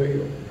heart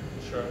revealed?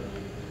 Sure.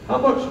 How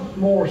much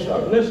more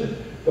so? Listen,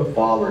 the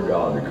Father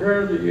God, the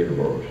creator of the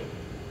universe,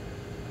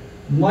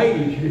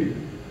 made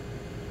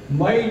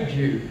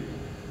you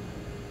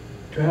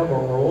to have a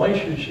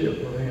relationship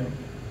with Him.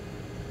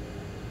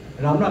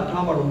 And I'm not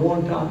talking about a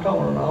one-time, I'm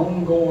talking about an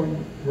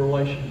ongoing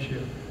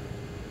relationship.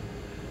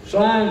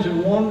 Signs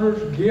and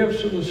wonders,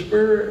 gifts of the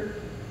Spirit,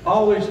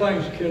 all these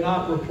things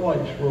cannot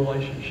replace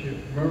relationship.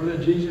 Remember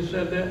that Jesus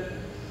said that?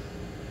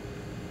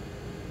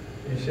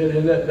 He said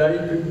in that day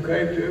people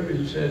came to Him,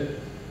 He said,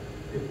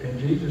 and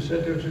Jesus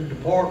said to them,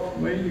 depart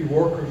from me, you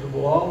workers of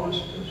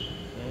lawlessness.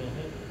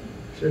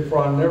 He said, for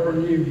I never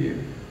knew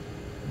you.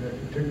 And if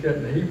you took that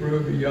in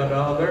Hebrew, you got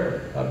out of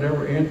there. I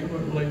never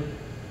intimately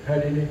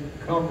had any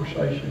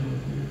conversation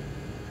with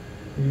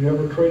you. You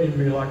never treated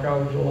me like I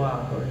was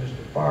alive. I was just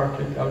a fire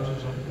ticket. I was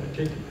just a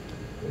ticket.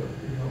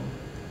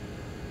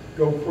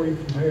 Go free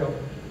from hell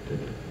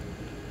ticket.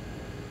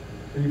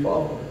 He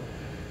followed it.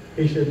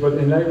 He said, but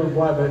then they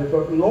replied,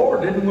 but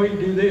Lord, didn't we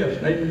do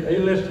this? And he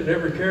listed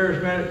every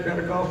charismatic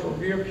Pentecostal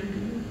gift you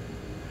can do.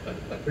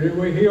 But did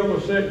we heal the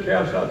sick,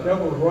 cast out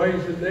devils,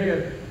 raise the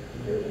dead?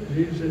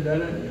 Jesus said,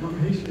 that ain't,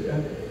 he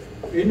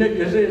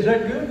said, is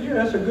that good? Yeah,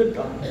 that's a good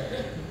thing.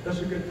 That's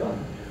a good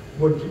thing.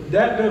 But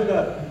that does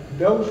not,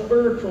 those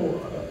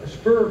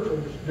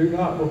spirituals do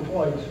not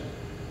replace.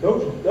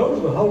 Those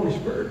are the Holy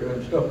Spirit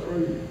doing stuff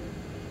through you.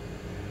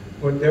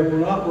 But they will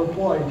not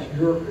replace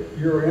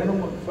your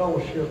intimate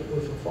fellowship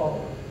with the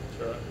Father.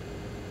 That's right.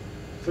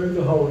 Through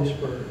the Holy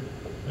Spirit.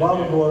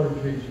 By the blood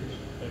of Jesus.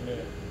 Amen.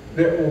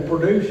 That will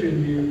produce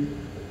in you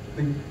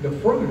the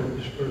fruit of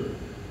the Spirit.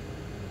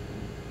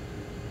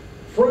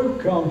 Fruit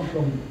comes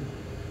from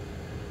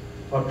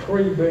a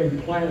tree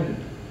being planted,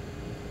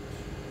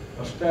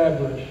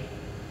 established,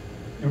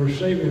 and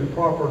receiving the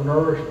proper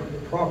nourishment, the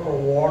proper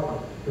water,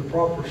 the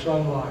proper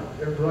sunlight,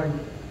 everything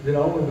that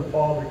only the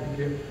Father can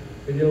give,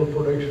 and it'll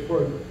produce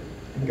fruit.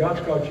 And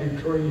God's got you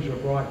trees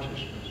of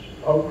righteousness,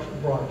 oaks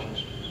of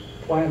righteousness,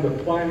 the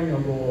planting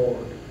of the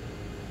Lord.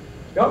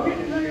 Y'all get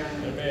it there?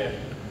 Amen.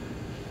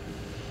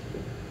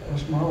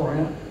 That's my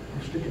rant.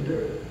 I'm sticking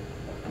to it.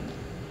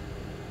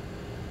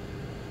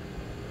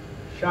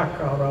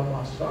 Shakara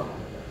Masa.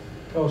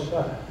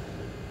 Tosai.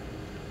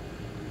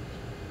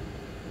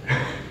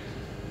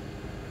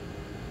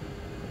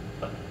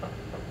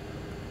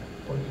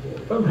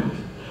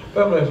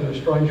 Pamela asked me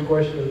a strange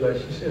question today.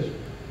 She says,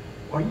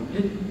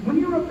 when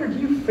you're up there, do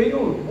you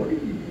feel,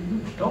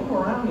 you stumble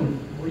around and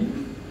do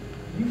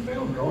you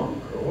feel drunk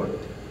or what?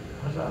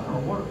 I said, I don't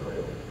know what I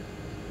feel.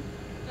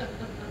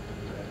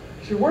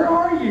 She said, where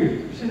are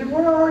you? She said,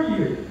 where are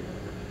you?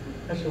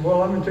 I said,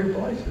 well, I'm in two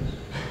places.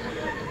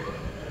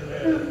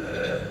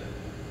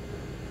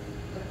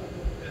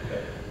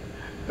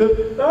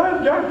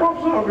 John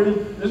prophesied me,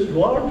 this is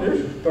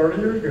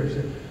 30 years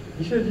ago.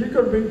 He said, you're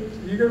going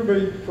to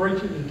be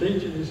preaching and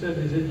teaching. He said,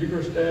 you're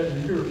going to stand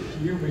and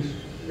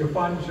you'll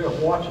find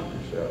yourself watching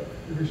yourself.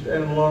 You'll be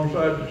standing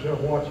alongside yourself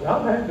watching.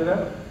 I've had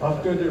that. I've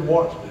stood there and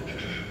watched it.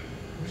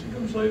 What's he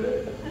going to say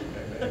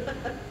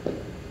that?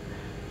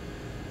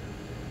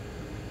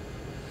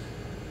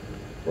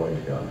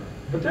 Praise God.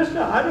 But that's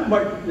not, I didn't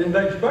make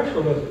anything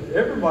special of it.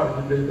 Everybody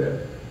can do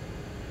that.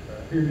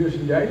 You're just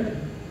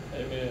engaging.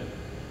 Amen.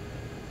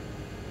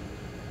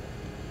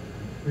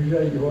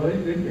 Well, he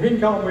didn't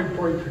call me to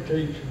preach or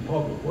teach in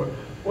public.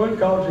 Well, he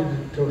calls you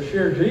to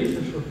share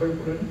Jesus with people,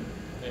 didn't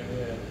he?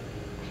 Amen.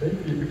 See,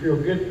 if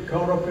you'll get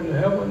caught up in the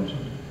heavens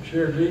and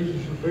share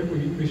Jesus with people,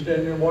 you can be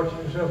standing there watching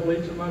yourself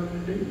lead somebody to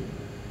Jesus.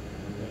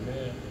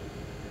 Amen.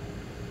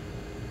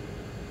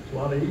 It's a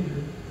lot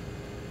easier.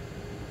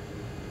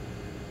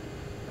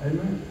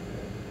 Amen.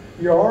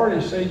 You're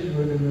already seated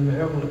with him in the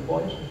heavenly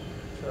places.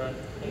 That's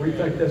right. We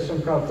think that's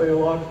some kind of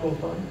theological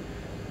thing.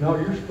 No,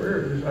 your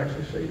spirit is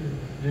actually seated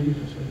with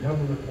Jesus in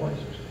heavenly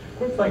places.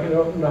 Quit thinking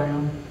up and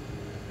down.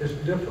 It's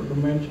different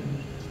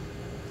dimensions.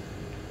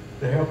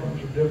 The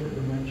heavens are different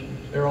dimensions.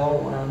 They're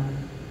all around you.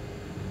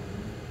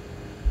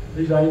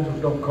 These angels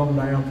don't come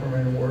down from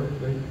anywhere.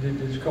 They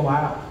just come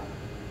out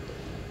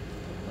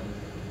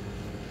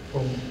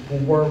from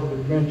wherever the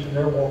dimension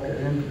they're walking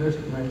into this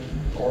dimension,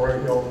 or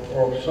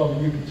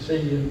something you can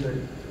see into.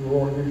 The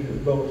Lord gives you the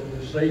ability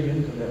to see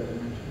into that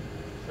dimension.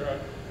 That's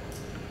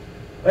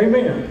right.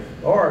 Amen.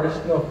 All right, that's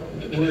enough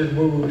weird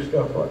woo-woo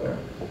stuff right there.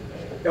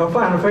 Y'all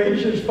find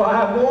Ephesians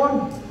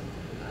 5:1?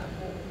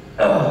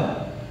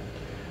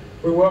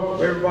 We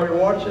welcome everybody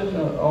watching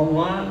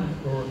online,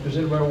 or if there's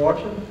anybody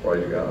watching,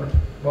 praise God,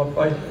 by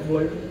faith and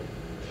believing.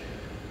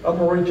 I'm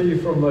going to read to you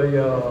from the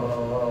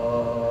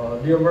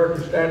New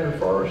American Standard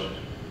first.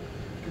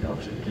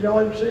 Can y'all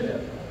even see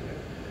that?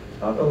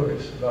 I know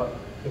it's not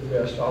the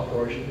best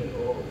operation in the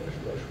world.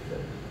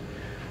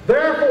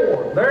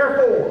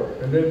 Therefore,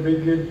 and then be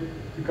good,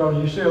 because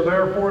you see a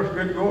therefore, it's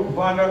good to go up and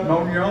find out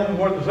on your own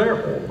what it's there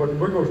for. But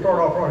we're going to start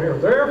off right here.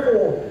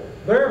 Therefore,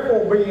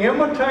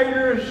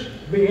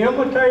 be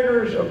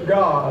imitators of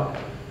God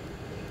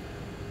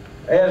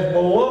as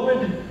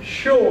beloved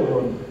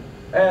children,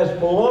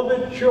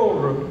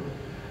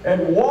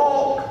 and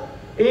walk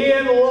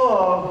in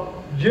love,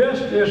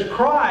 just as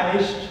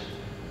Christ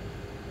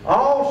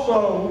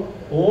also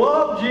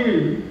loved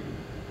you.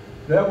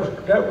 That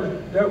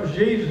was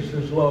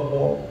Jesus' love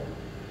walk.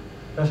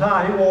 That's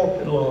how he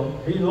walked in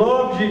love. He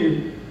loved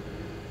you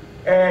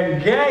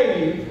and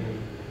gave.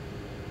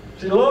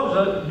 See,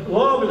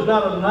 love is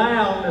not a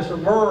noun, it's a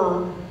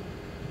verb.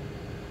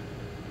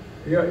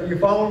 You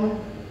follow me?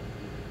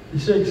 You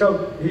see,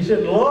 so he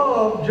said,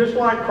 love just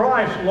like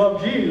Christ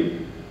loved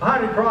you. How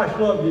did Christ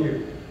love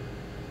you?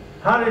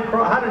 How did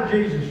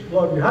Jesus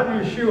love you? How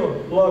did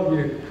Yeshua love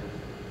you?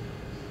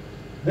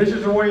 This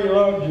is the way he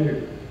loved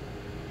you.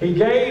 He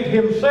gave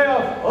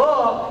himself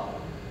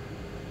up.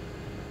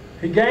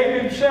 He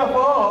gave himself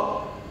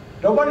up.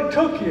 Nobody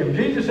took him.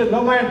 Jesus said,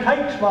 no man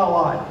takes my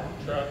life.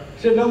 Right.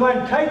 He said, no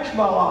man takes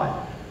my life.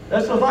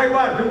 That's the thing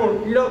about it.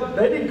 People,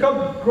 they didn't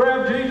come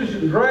grab Jesus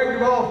and drag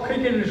him off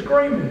kicking and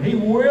screaming. He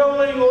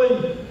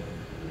willingly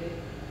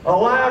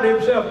allowed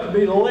himself to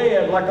be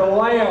led like a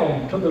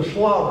lamb to the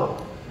slaughter.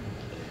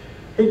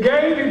 He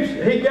gave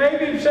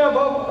himself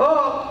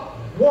up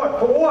what?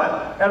 For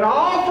what? An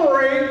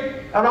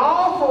offering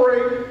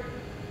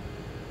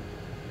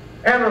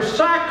and a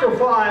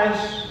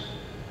sacrifice.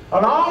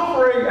 An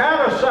offering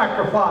and a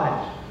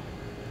sacrifice.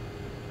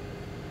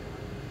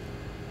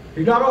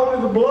 He's not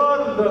only the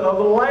blood of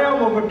the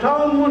Lamb of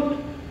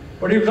Atonement,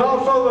 but he was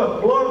also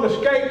the blood of the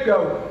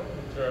scapegoat,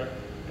 Right.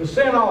 the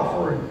sin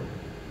offering.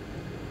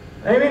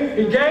 Amen.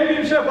 He gave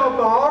himself up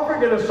the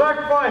offering and a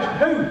sacrifice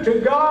to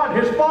God,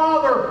 his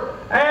Father,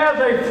 as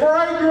a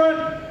fragrant.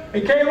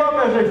 He came up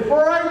as a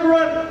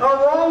fragrant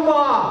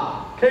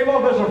aroma. Came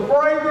up as a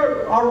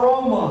fragrant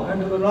aroma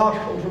into the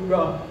nostrils of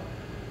God.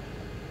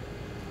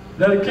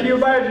 Now, can you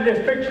imagine this?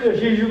 Picture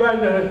this. You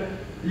imagine,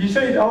 you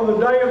see, on the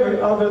day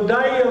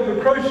of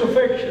the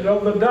crucifixion,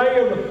 on the day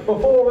of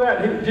before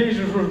that,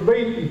 Jesus was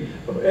beaten,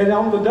 and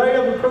on the day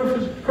of the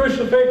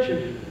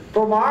crucifixion,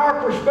 from our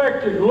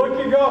perspective,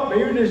 looking up,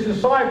 even his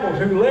disciples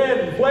who led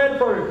and fled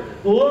from him,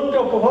 looked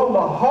up upon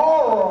the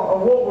horror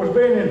of what was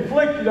being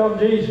inflicted on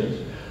Jesus.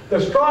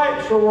 The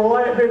stripes were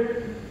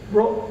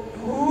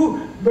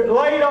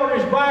laid on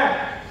his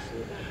back.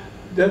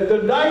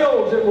 The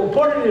nails that were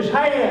put in his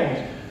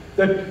hands.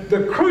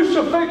 The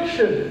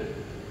crucifixion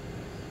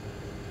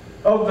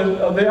of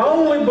the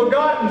only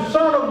begotten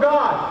Son of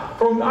God.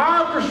 From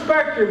our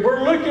perspective,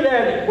 we're looking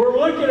at it. We're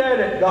looking at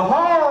it. The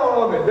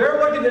horror of it. They're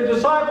looking at the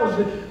disciples.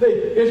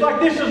 It's like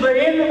this is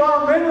the end of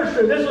our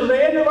ministry. This is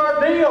the end of our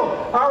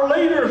deal. Our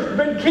leader's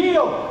been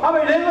killed. I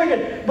mean, they're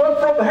looking. But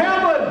from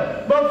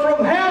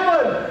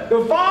heaven,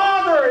 the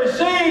Father is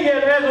seeing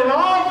it as an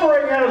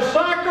offering and a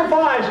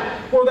sacrifice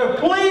with a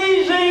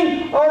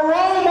pleasing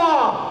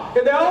aroma.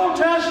 In the Old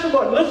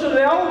Testament, listen to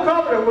the Old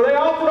Covenant, where they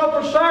offered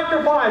up a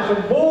sacrifice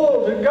of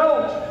bulls and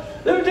goats.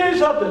 Let me tell you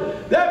something.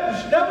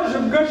 That was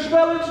some good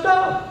smelling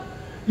stuff.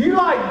 Who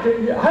likes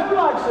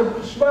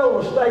the smell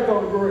of a steak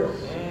on the grill?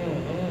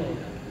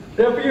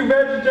 Now, for you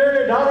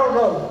vegetarians, I don't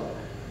know.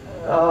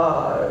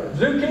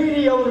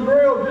 Zucchini on the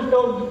grill just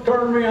don't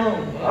turn me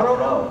on. I don't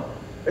know.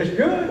 It's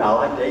good. I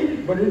like to eat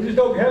it, but it just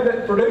don't have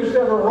that produce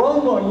that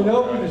aroma, you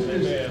know.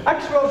 I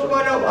can smell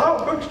somebody else. I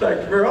don't cook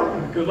steaks very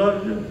often because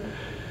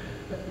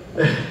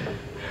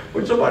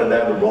when somebody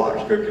down the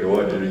block's cooking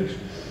what it is.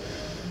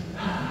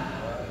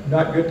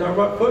 Not good to talk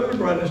about food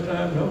right this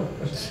time, no.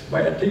 That's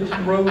bad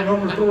teaching rule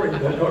number 3.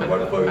 Don't talk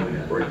about food.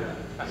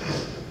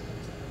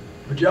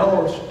 But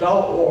y'all are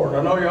stalwart.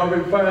 I know y'all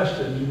been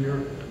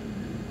fasting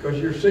because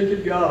you're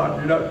seeking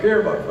God. You don't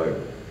care about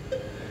food.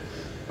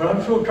 But I'm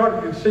just going to try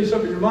to see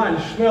something in your mind.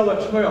 You smell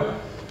that smell.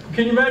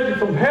 Can you imagine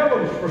from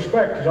heaven's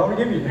perspective? I'm going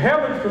to give you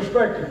heaven's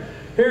perspective.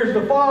 Here's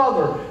the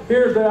Father.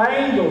 Here's the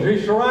angels.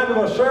 He's surrounded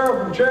by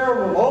seraphim,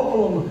 cherubim,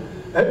 ophilim,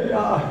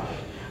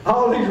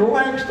 all these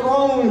ranks,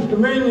 thrones,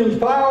 dominions,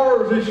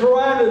 powers. He's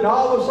surrounded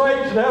all the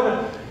saints in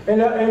heaven.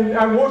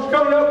 And what's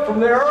coming up from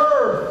the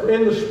earth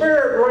in the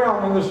spirit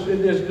realm,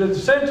 and the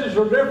senses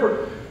are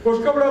different.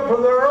 What's coming up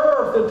from the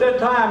earth at that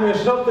time is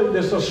something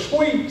that's a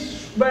sweet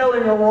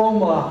smelling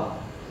aroma.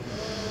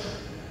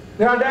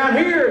 Now down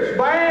here it's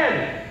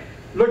bad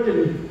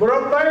looking, but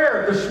up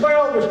there the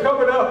smell that's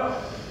coming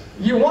up.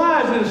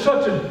 Why is it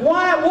such a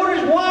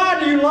why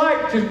do you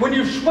like to, when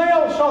you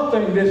smell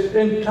something that's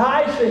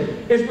enticing?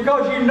 It's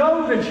because you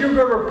know that you're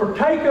going to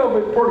partake of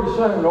it pretty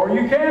soon, or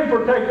you can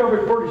partake of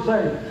it pretty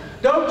soon.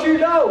 Don't you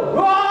know?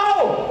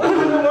 Whoa!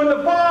 When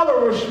the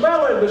Father was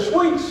smelling the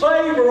sweet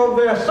savor of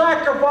the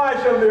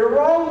sacrifice, of the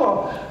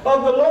aroma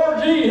of the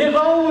Lord Jesus, His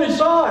only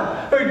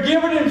Son, who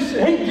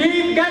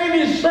He gave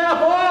Himself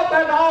up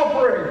an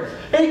offering.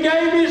 He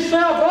gave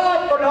Himself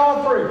up an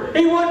offering.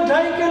 He wasn't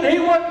taken. He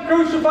wasn't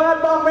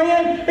crucified by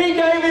men. He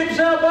gave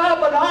Himself up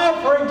an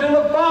offering to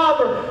the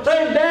Father,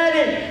 saying,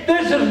 Daddy,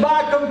 this is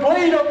my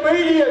complete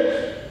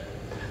obedience.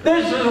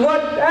 This is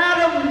what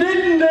Adam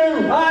didn't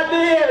do. I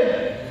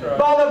did. Right.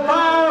 By the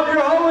power of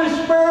your Holy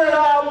Spirit,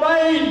 I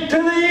obeyed to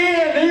the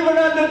end, even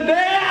unto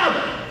death.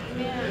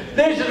 Amen.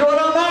 This is what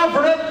I'm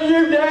offering up to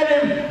you,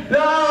 Daddy.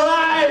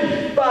 Thy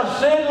life, my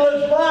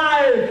sinless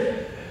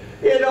life,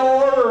 in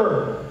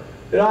order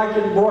that I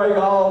can bring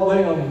all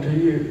them to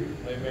you.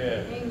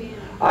 Amen. Amen.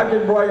 I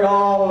can bring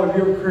all of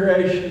your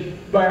creation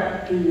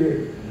back to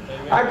you.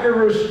 I can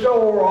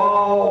restore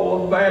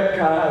all of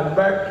mankind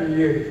back to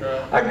you.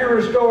 I can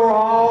restore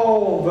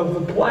all of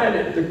the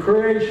planet, the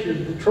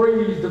creation, the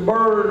trees, the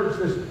birds,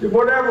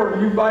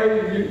 whatever you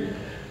made.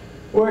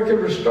 We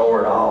can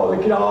restore it all.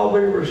 It can all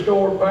be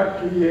restored back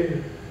to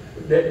you.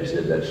 Daddy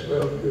said that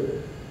smells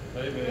good.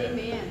 Amen.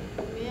 Amen.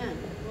 Amen.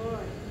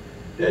 Lord.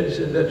 Daddy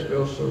said that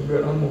smells so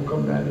good. I'm going to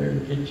come down there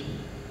and get you.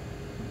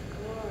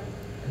 Lord.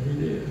 And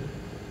He did.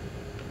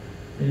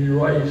 And He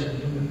raised Him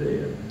from the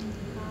dead.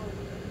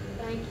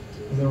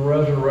 And the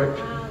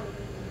resurrection.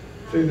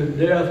 Through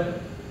the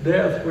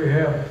death we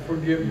have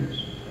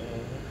forgiveness.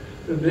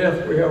 Through the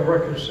death we have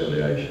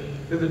reconciliation.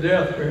 Through the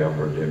death we have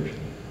redemption.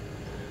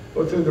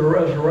 But through the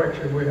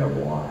resurrection we have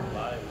life.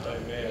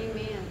 Amen.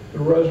 The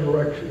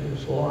resurrection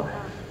is life.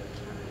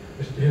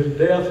 His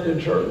death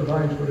did certain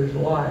things, but His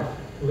life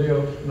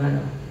lives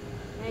now.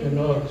 In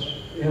us,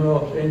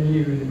 in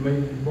you, in me,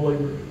 in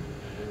believers.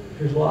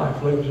 His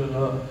life lives in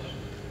us.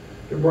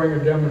 To bring a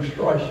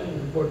demonstration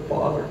of what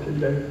Father can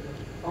do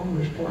on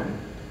this planet.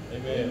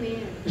 Amen.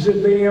 Amen. He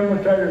said, be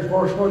imitators.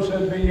 Verse 1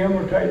 said, be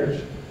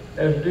imitators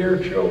as dear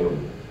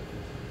children.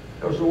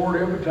 Because the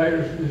word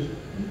imitators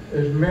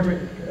is mimic.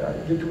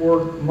 Get the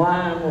word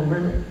mime or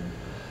mimic.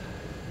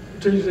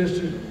 Teach this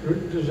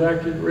to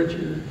Zachy and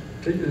Richie,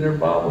 teaching their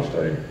Bible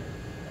study.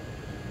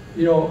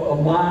 You know, a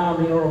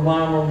mime, a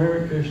mime or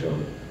mimic is,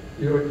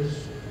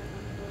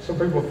 some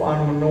people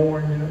find them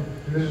annoying,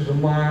 This is a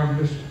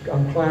mime.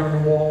 I'm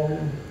climbing a wall,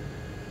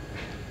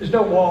 There's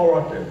no wall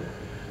right there.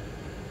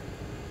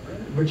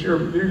 But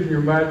you're using your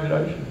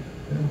imagination.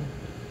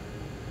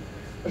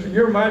 I said,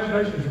 your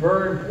imagination is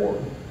very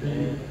important to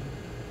you.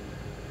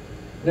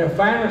 Now,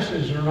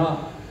 fantasies are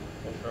not.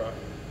 That's right.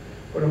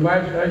 But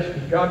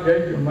imagination, God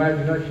gave you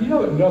imagination. You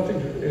know that nothing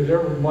is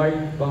ever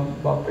made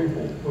by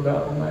people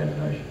without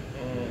imagination.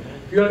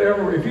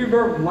 If you've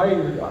ever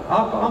made,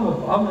 I'm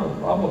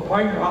a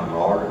painter, I'm an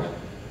artist.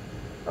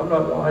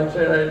 I'd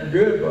say I ain't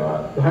good,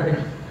 but I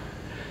am.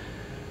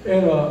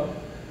 And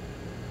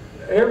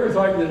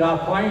everything that I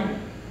paint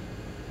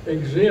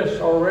exists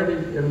already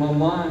in my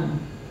mind,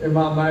 in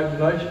my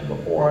imagination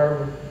before I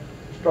ever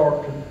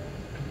start to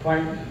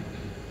paint.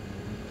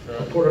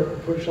 Sure.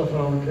 Put something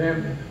on the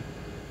canvas.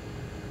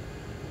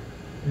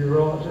 You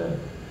realize that?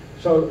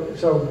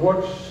 So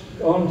what's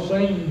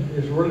unseen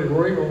is really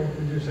real.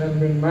 It just hasn't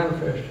been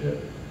manifest yet.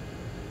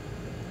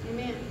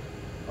 Amen.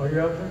 Are you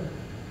out there?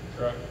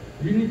 That's right.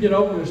 You need to get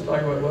over this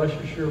thing, well, that's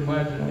just your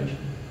imagination.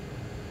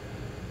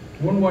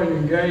 One way to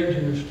engage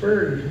in the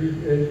Spirit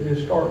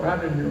is starting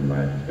out in your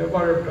imagination.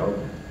 Nobody ever told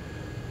me.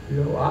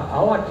 You know, I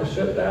like to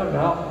sit down and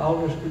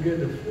I'll just begin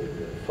to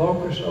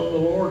focus on the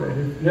Lord.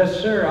 And if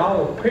necessary, I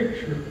will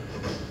picture.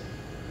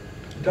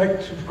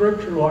 Take some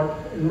scripture like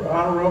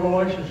out of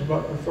Revelations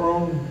about the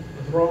throne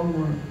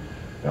room.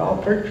 And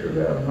I'll picture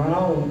that, and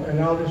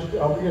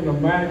I'll begin to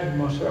imagine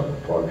myself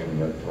approaching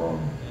that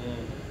throne.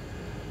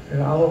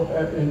 And I'll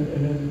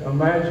and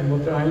imagine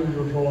what the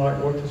angels are like,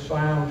 what the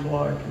sounds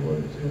like,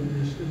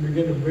 and just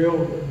begin to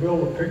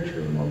build a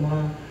picture in my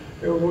mind.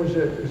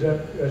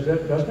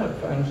 That's not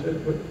fantasy,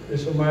 but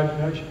it's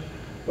imagination.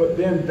 But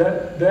then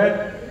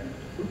that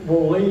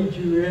will lead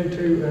you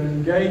into an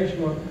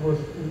engagement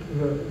with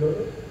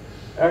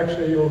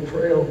actually it'll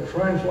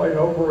translate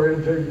over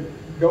into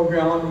go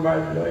beyond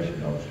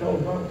imagination. I was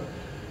telling about it.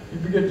 You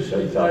begin to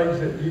see things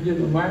that you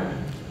didn't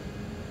imagine.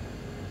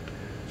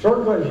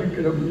 Certain things you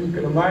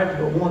can imagine,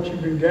 but once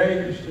you've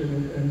engaged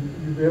and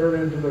you've entered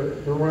into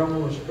the realm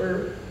of the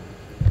Spirit,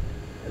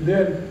 and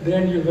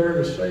then you're there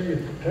to see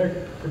and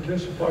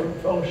participate in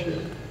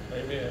fellowship.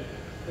 Amen.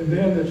 And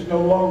then it's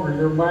no longer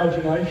your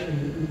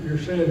imagination. You're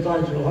seeing things.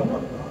 Well,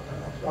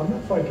 I'm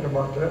not thinking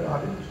about that.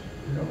 I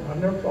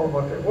never thought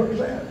about that. What is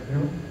that?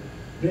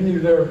 Then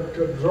you're there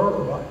to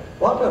observe.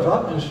 A lot of times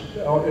I'm just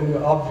in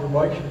the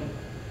observation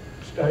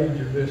stage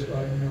of this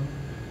thing.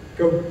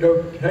 Go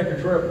take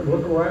a trip and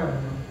look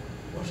around.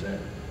 What's that?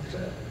 What's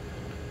that?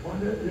 Why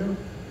that?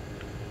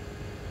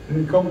 And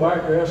then come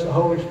back and ask the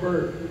Holy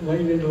Spirit,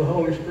 lean into the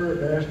Holy Spirit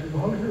and ask him,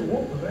 Holy Spirit,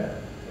 what was that?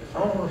 I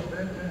don't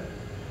understand that.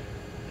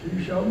 Can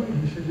you show me?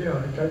 He said,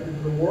 yeah, take me to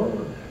the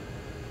Word.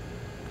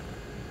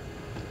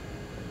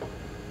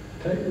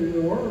 Take me to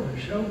the Word and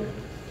show me.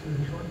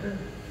 It's right there.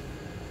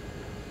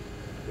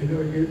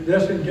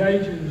 That's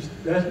engaging.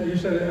 You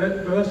said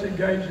that's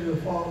engaging the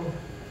Father,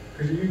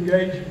 because you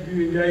engage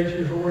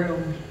His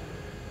realms.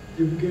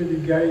 You begin to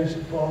engage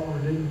the Father,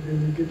 and then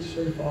you get to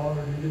see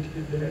Father, and you get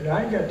to get Dad.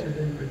 I ain't got too deep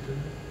into it.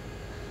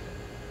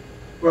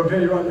 Well, I'll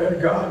tell you right now,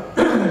 God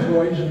is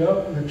raising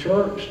up the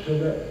church to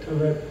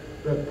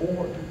that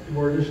point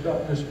where it's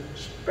not just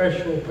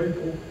special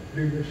people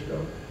do this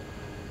stuff.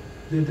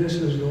 That this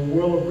is the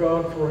will of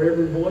God for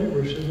every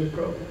believer. It's in the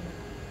covenant.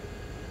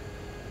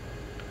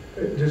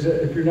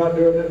 If you're not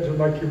doing that, does it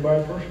make you a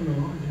bad person?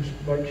 No, it just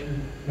makes you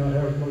not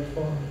have as much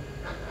fun.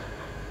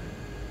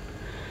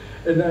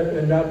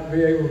 and not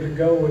be able to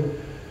go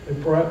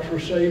and perhaps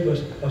receive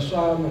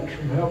assignments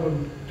from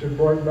heaven to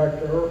bring back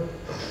to earth.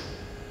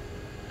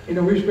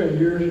 We spent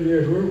years and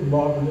years, we were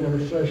involved in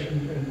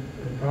intercession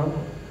and power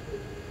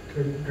to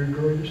a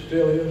degree, it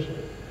still is.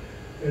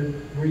 And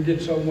we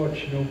did so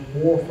much,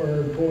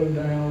 warfare and pulling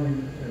down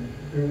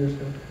and doing this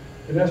stuff.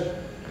 And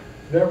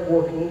that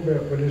worked a little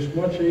bit, but it's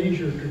much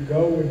easier to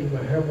go into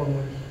the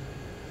heavenlies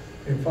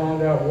and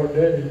find out what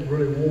Daddy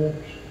really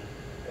wants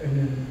and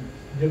then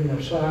get an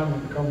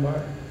assignment and come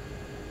back.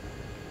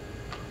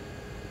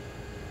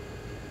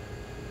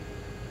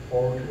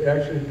 Or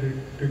actually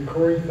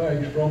decree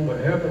things from the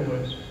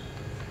heavenlies.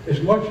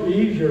 It's much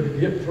easier to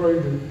get through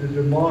the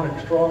demonic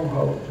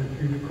strongholds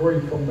if you decree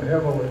from the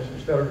heavenlies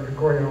instead of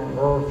decreeing on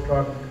earth,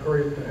 trying to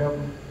decree it to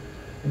heaven.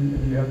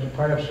 And you have to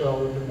pass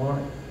all the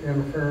demonic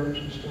interference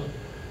and stuff.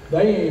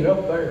 They ain't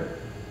up there.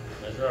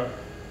 That's right.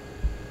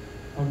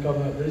 I'm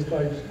talking about these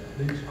things,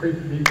 these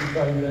creepy deepy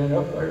things ain't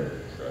up there.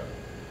 That's right.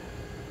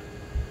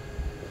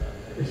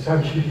 It's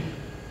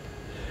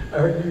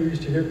like you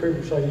used to hear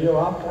people say,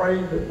 I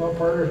prayed that my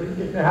prayers didn't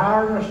get any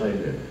higher than I see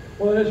it.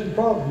 Well, that's your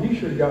problem. You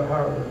should have got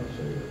higher than I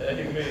see it.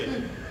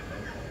 Amen.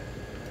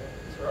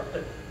 That's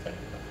right.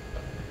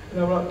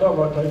 And I'm not talking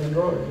about taking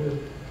drugs.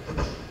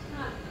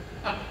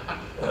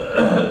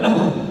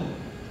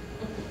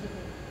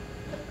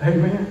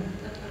 Amen.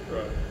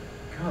 Right.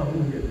 God, I'm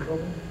going to get in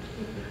trouble.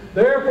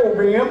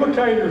 Therefore, be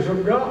imitators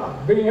of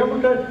God. Be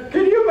imitators.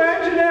 Can you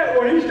imagine that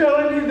when he's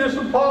telling you this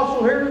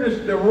apostle here,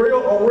 a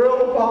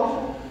real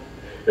apostle,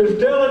 is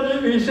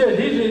telling you, he said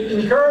he's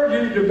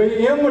encouraging you to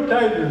be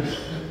imitators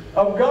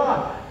of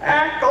God.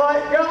 Act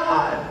like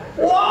God.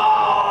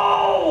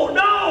 Whoa!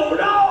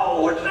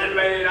 No! What's that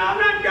mean? I'm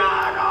not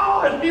God.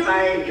 Oh, it's New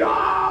Age.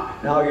 Oh.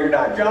 No, No, you're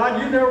not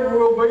God. You never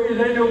will be.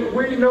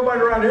 We ain't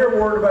nobody around here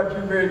worried about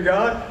you being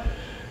God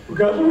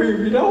because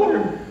we know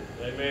Him.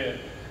 Amen.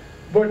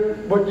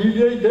 But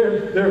you need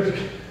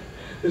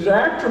there's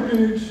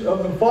attributes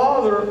of the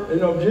Father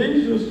and of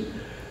Jesus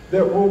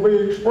that will be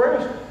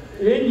expressed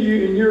in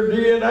you, in your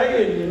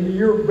DNA, and in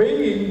your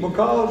being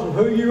because of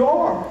who you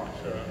are.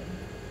 That's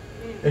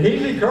right. And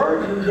He's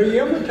encouraging them to be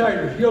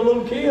imitators. You know,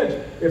 little kids,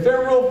 if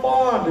they're real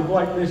fond of,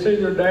 like, they see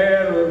their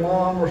dad or their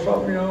mom or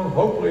something, you know,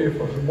 hopefully if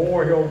it's a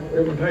boy, he'll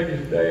imitate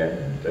his dad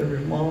instead of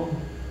his mom.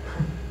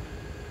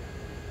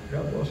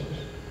 God bless us.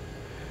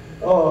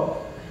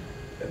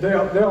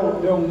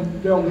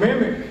 They'll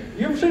mimic.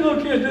 You ever see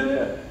little kids do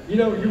that? You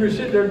know, you were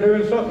sitting there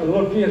doing something, and the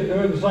little kids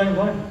doing the same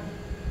thing.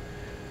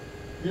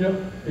 You know,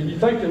 and you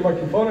think they're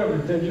making fun of it,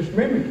 but they're just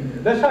mimicking you.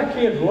 That's how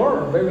kids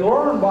learn. They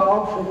learn by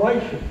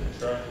observation.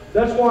 That's right.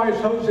 That's why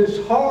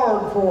it's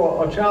hard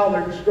for a child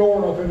that's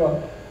growing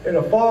up in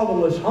a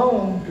fatherless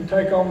home to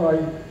take on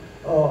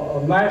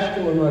a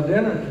masculine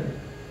identity,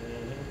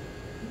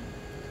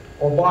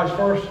 or vice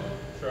versa.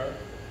 That's right.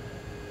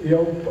 You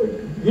know,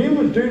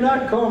 humans do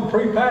not come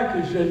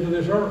prepackaged into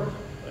this earth.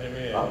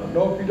 Amen. I don't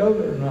know if you know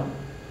that or not.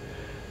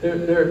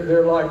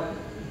 They're like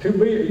to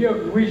be. You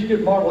know, we used to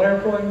get model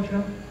airplanes.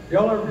 You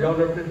know, y'all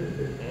never did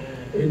it.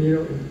 And you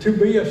know, to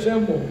be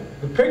assembled.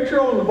 The picture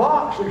on the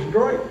box looks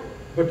great,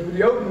 but when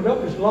you open it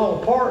up, it's a lot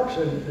of parts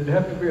and it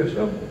have to be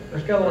assembled.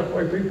 That's kind of like the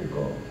way people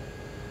come.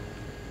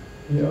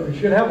 You know, you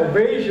should have a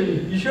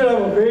vision. You should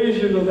have a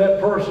vision of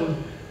that person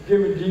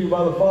given to you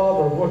by the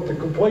Father, of what the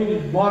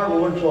completed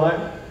model looks like.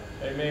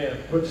 Amen.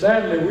 But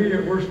sadly,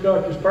 we're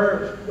stuck as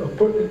parents of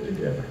putting it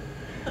together.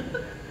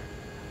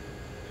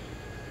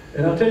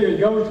 And I tell you, it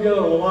goes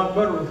together a lot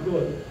better with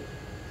glue.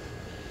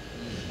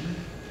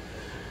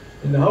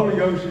 And the Holy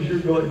Ghost is your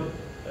glue.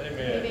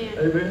 Amen. Amen.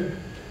 Amen.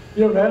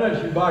 You know,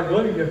 nowadays you buy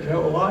glue, you have to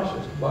have a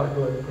license to buy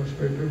glue because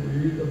people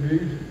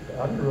abuse it.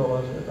 I didn't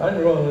realize that. I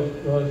didn't realize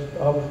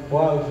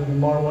why I was in the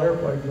model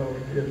airplanes all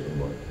the kids so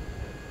much.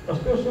 I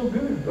feel so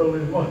good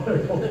building these model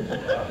airplanes.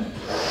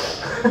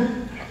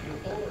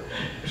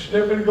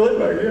 Sniffing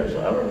glue, I guess.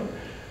 I don't know.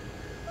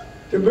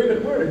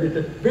 Where did I get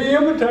that? Be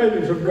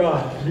imitators of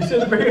God. He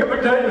says, be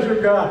imitators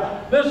of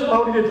God. Listen, I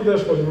want to get to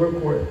this one real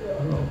quick. I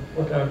don't know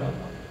what time.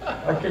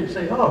 I can't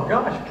see. Oh,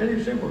 gosh, can't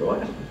even see my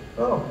glasses.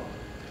 Oh.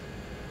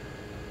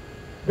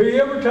 Be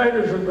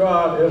imitators of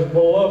God as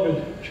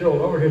beloved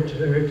children. I'm going to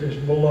hit this,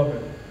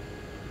 beloved.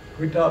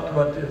 We talked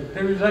about this.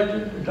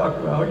 We talked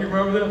about, you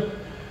remember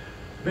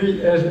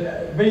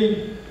this?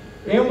 Be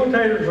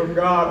imitators of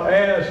God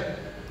as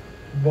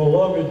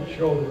beloved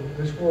children.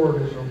 This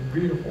word is a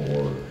beautiful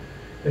word.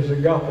 It's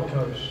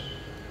agapetos.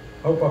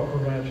 Hope I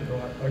pronounced it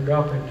right.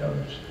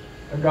 Agapetos.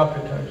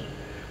 Agapetos.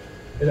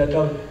 And I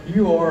told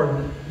you are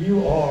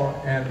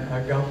an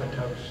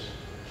agapetos.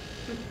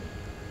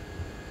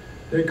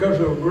 It comes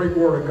from the Greek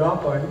word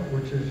agape,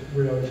 which is,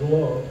 is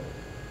love,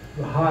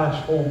 the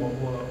highest form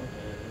of love.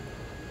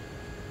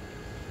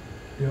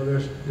 You know,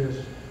 there's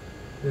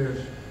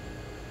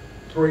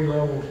three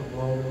levels of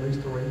love, at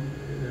least three.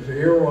 There's the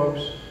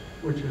eros,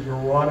 which is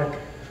erotic.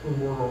 That's where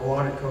the word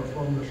erotic comes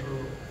from. This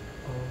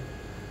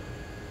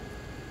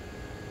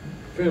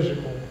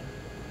physical,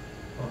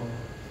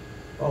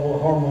 all the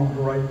hormones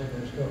raging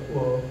and stuff.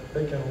 Love,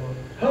 they kind of love.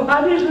 Oh,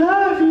 I just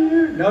love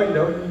you. No, you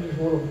don't. You just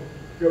want to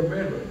go to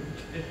bed with me.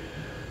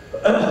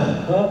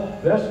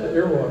 That's the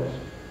eros.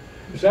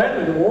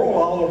 Sadly,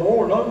 all the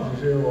world knows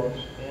is eros.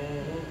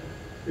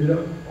 You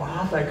know, well,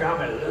 I think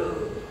I'm in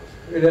love.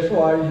 And that's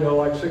why,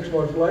 like 6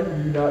 months later,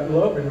 you're not in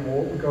love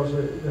anymore because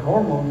the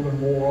hormones have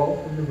been wore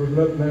off and there was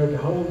nothing there to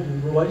hold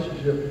your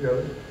relationship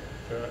together.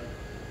 Sure.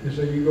 And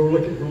so you go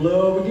looking for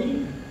love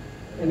again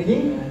and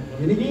again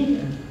and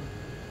again.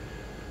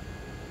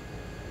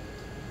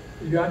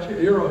 You got your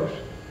eros.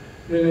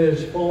 Then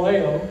there's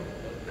phileo,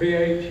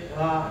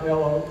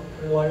 Philo,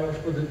 Phileos,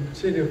 where the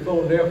city of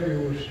Philadelphia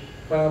was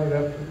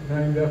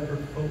named after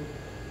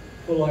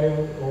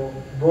phileo, or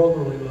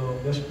brotherly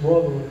love. That's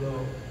brotherly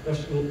love.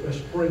 That's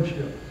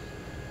friendship.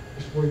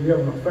 It's where you have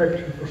an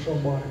affection for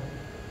somebody.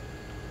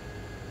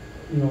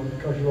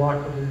 Because you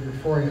like them, they're your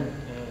friend,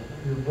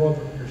 your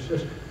brother, your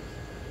sister.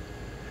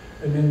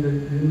 And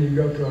then you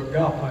go to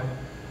agape.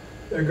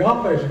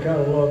 Agape is the kind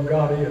of love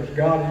God is.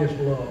 God is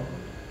love.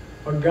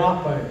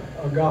 Agape.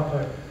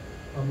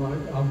 I'm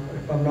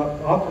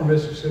from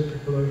Mississippi,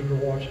 for those who are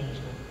watching this.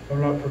 If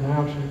I'm not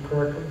pronouncing it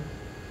correctly,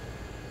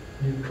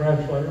 you can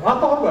translate it. I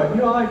thought about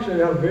it. I actually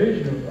had a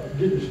vision of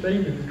getting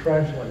Stephen to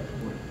translate for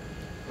me.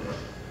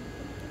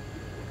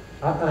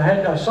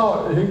 I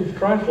saw it, he was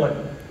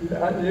translating.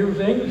 It was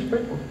the English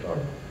people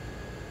talking.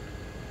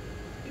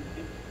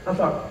 I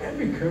thought, that'd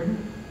be cool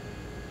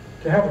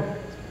to have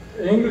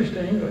English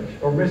to English,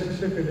 or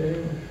Mississippi to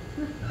English.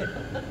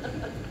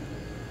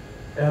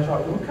 And I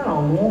thought, what kind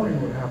of warning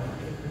would happen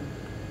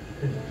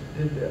if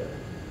he did that?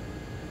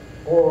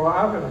 Or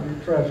I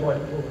would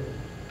translate for me.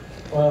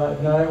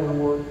 No, that wouldn't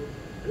work.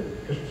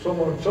 Because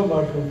somebody's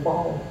going to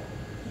fall.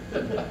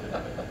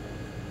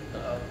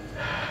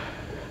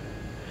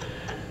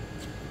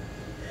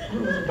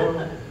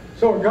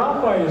 So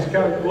agape is the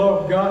kind of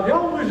love of God.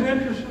 Y'all losing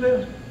interest in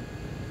this?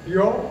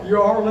 You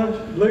are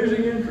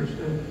losing interest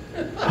in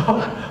it.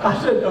 I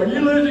said, are you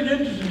losing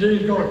interest in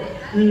Jesus? Going,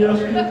 yes.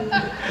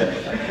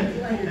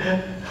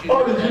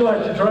 Oh, did you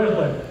like to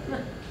translate?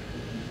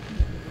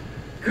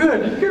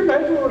 Good. You can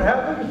imagine what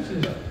happens.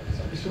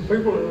 Some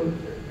people are,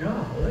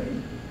 golly,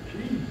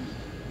 geez.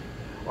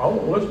 I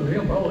won't listen to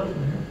him. I'll listen to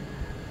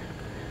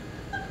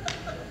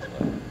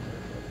him.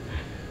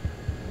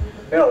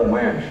 That old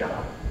man, shut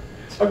up.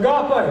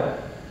 Agape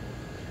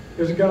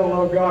is the kind of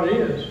love God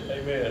is.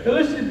 Amen. Now,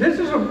 this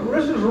is a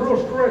real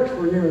stretch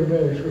for human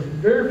beings, because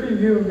very few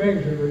human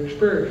beings have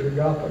experienced agape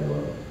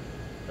love.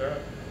 Sure.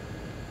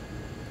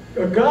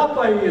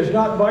 Agape is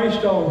not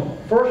based on,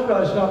 first of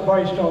all, it's not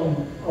based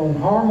on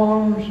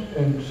hormones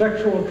and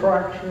sexual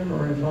attraction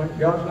or anything.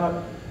 God's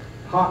not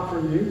hot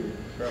for you.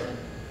 Sure.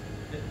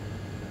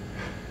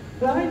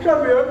 Now, I ain't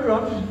trying to be ugly,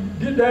 I'm just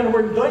getting down to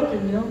where you're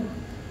thinking, you know.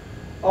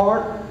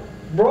 Or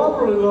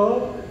brotherly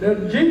love,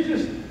 that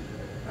Jesus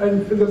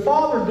and the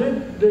Father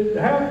did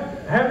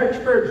have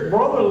experienced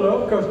brotherly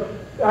love, because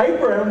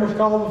Abraham was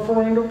called the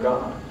friend of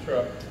God.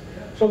 Sure.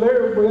 So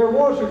there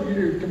was,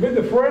 to be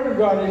the friend of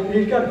God,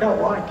 he's got to kind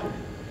of like you.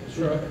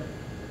 Sure.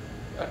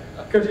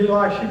 Because he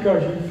likes you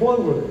because you flow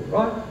with him,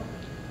 right?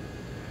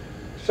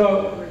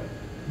 So,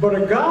 but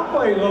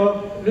agape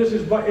love, this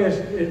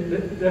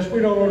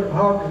we don't know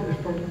how it's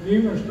for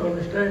humans to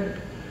understand.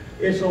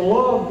 It's a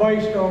love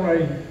based on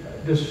a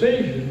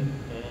decision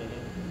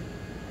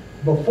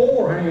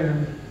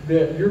beforehand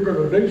that you're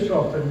going to do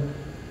something,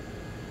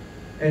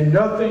 and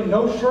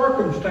no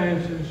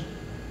circumstances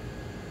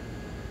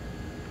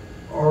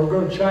are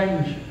going to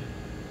change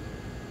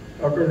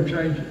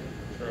it.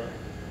 Sure.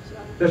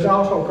 That's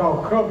also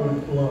called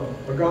covenant love.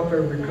 Agape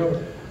would be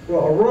covenant.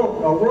 Well, a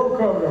real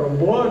covenant, a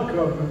blood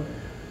covenant,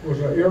 was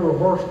an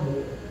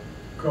irreversible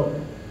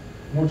covenant.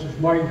 Once it's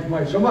made, it's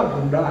made. Somebody's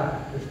going to die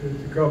if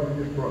the covenant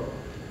gets broken.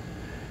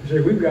 You see,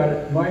 we've got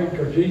it made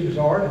because Jesus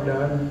already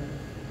died,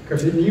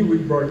 because he knew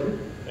we'd break it.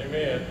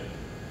 Amen.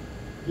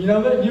 You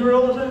know that? You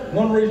realize that?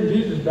 One reason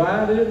Jesus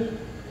died is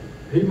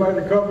he made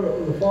a covenant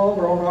with the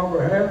Father on our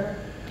behalf,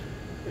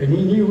 and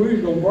he knew we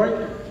was going to break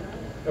it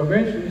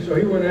eventually, so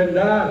he went ahead and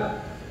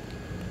died.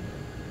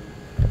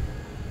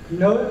 You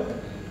know that?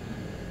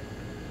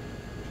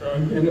 Sure.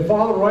 And the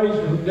Father raised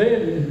him from the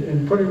dead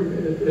and put him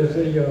as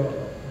the,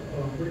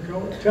 what do you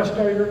call it?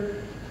 Testator.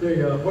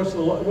 What's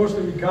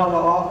the we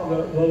call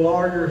the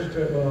lawyers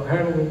to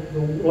handle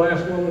the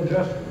last will and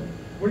testament?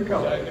 What do you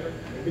call it?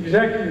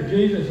 Executor.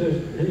 Jesus says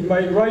he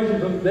raised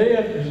him from the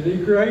dead as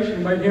the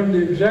creation, made him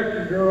the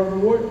executor of the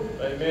will.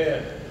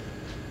 Amen.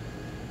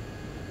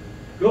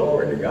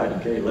 Glory to God, you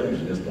can't lose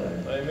this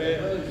thing.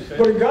 Amen.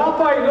 But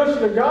agape,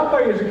 listen,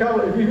 agape is a kind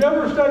of, if you've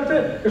never studied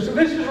that, because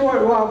this is why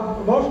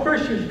most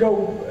Christians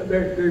go,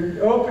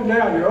 they're up and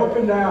down, you're up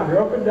and down,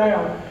 you're up and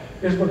down,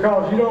 is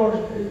because you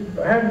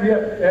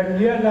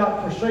haven't yet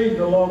not perceived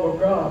the love of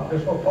God.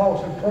 That's what Paul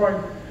said, pray.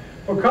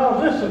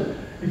 Because listen,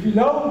 if you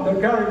know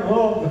the kind of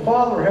love the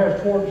Father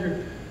has towards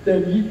you,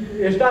 then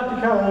it's not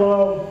the kind of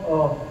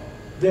love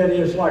that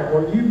is like,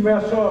 when you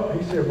mess up,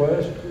 he said,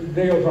 well, the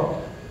deal's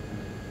off.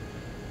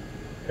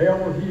 Hell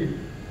with you.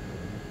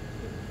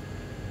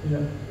 You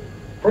know,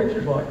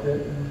 preachers like that.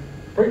 You know.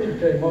 Preachers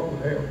came up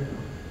with hell.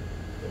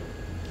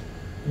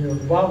 You know,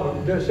 the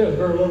Bible says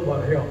very little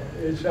about hell.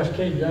 That's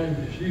King James.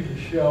 It's usually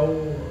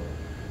Sheol or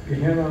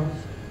Gehenna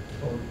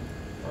or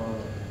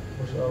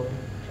what's the other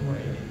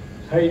one?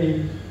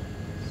 Hades.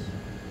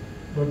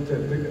 But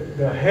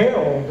the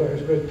hell that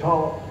has been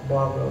taught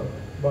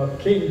by the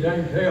King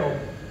James hell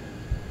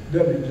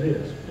doesn't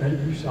exist.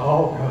 And you say,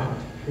 oh God,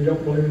 you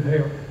don't believe in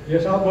hell.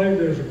 Yes, I believe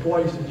there's a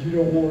place that you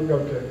don't want to go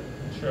to.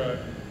 That's right.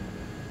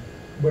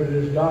 But it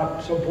is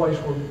not some place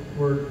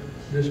where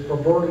this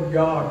perverted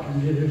God can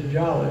get his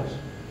jollies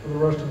for the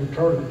rest of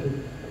eternity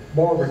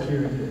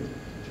barbecuing you.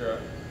 That's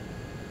right.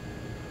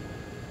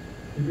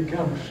 You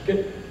become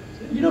scared.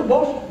 You know,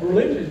 most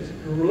religious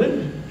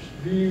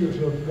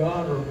views of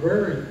God are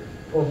very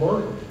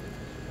perverted.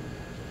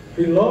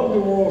 He loved the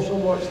world so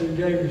much that he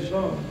gave his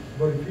son.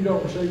 But if you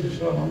don't receive the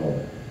son, I'm going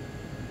to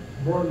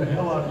burn the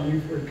hell out of you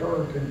for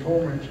eternity and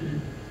torment you.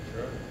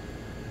 Sure.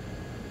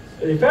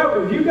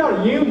 If you got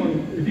a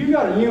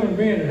human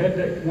being that had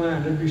that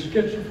mind, it'd be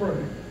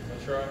schizophrenic.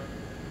 That's right.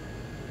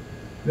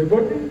 They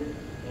wouldn't.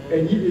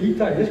 And you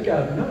think this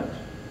guy's nuts.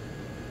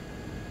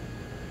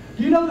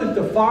 Do you know that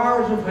the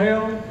fires of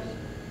hell?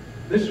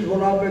 This is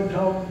what I've been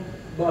told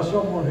by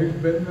someone who's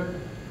been there.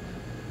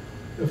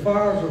 The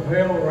fires of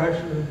hell are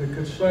actually the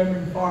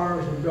consuming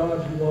fires of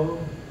God's love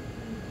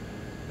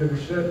that are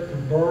set to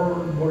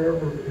burn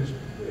whatever is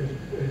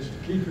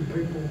keeping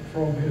people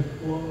from his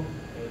love.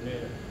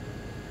 Amen.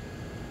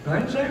 I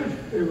didn't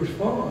say it was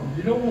fun.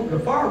 You know, the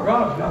fire of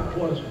God is not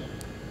pleasant.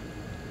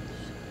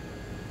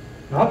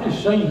 I've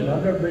just seen it.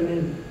 I've never been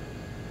in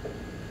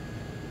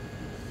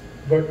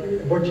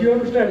it. But you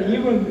understand,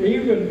 even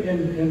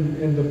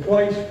in the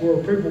place where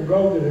people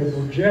go that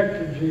have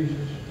rejected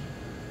Jesus,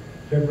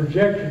 they've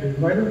rejected him,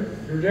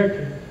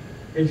 rejected him,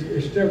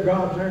 it's still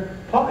God's there.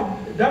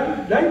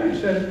 David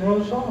said it in one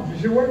of the Psalms.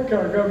 He said, where can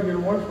I go to get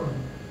away from him?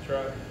 That's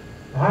right.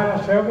 The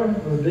highest heaven,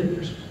 or the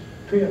deepest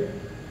pit,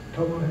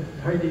 talking about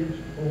Hades,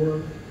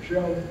 or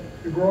Sheol,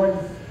 the grave.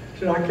 He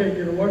said, I can't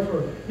get away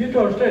from it. You have to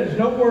understand, there's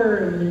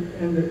nowhere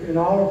in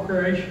all of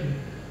creation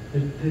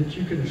that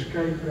you can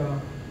escape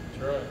God.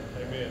 That's right.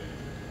 Amen.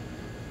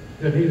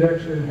 That He's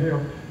actually in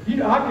hell. You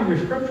know, I'll give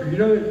you scripture. You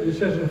know, it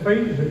says in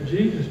Ephesians that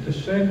Jesus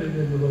descended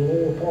into the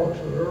lower parts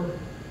of the earth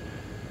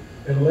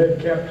and led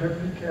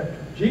captivity captive.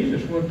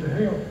 Jesus went to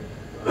hell.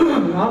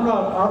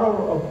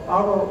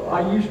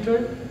 I used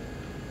to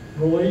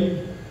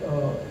believe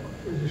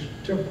this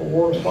typical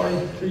word of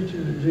faith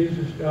teaching that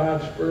Jesus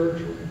died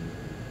spiritually.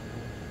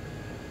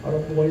 I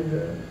don't believe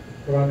that,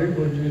 but I do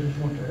believe Jesus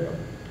went to hell.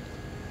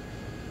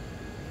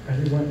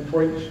 And He went and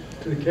preached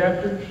to the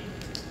captives,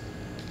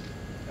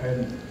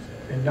 and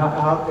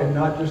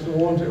not just the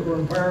ones that were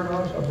in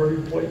paradise. I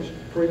believe He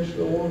preached to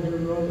the ones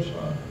on the other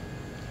side,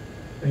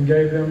 and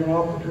gave them an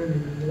opportunity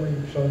to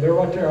believe. So they're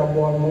right there. I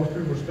believe most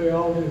people's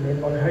theology, and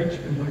everybody hates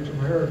me and thinks I'm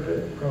a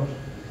heretic, because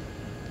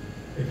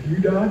if you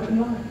die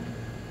tonight,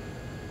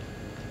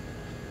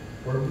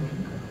 where would you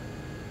go?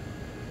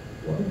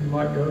 Well, you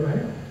might go to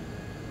hell.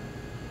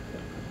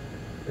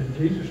 And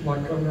Jesus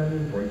might come down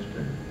and preach to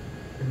you.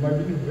 And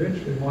maybe you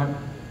eventually might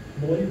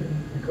believe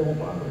Him and come up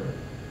out of there.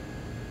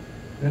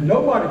 And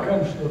nobody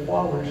comes to the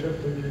Father except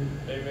through Jesus.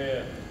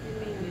 Amen.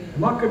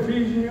 Am I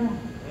confusing you?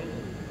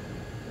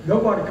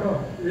 Nobody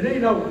comes. It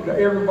ain't no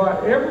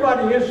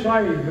everybody is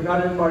saved, but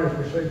not everybody has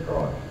received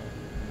Christ.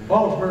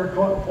 Paul's very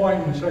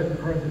plain in 2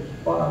 Corinthians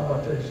 5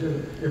 about that. He says,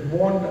 if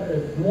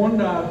one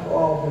died for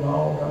all, then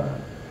all died.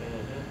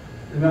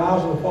 In the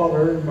eyes of the Father,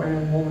 every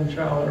man, woman,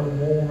 child, every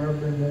born, ever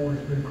been born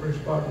has been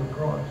crucified with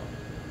Christ.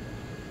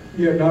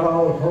 Yet not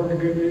all have heard the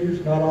good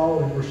news, not all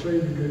have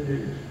received the good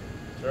news.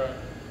 That's right.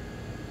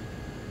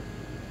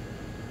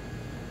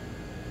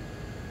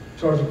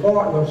 So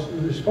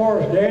as far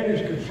as Dad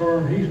is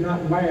concerned, he's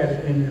not mad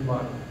at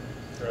anybody.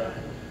 That's right.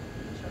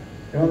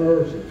 In other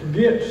words,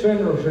 forget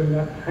sinners in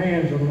the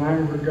hands of an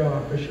angry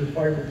God. That's your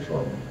favorite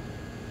sermon.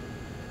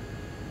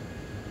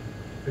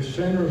 It's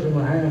sinners in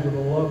the hands of a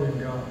loving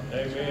God.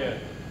 Amen.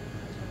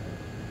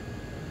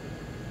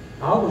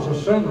 I was a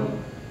sinner,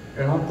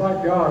 and I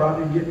thank God I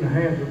didn't get in the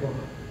hands of an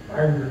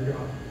angry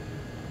God.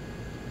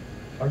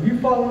 Are you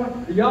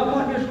following? Y'all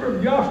like this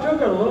scripture? Y'all still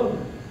got to love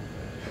Him.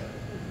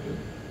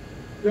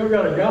 You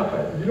got to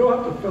agape. You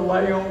don't have to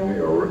fillet on me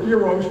or ear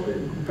roast me.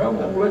 If I'm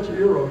going to let you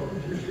ear roast me,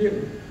 just get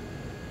me.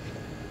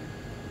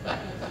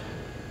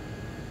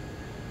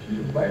 She's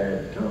a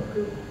bad, tough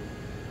girl.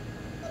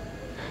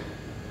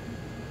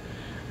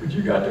 But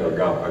you got to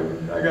agape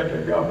me. I got to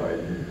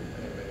agape you.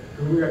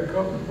 Because we got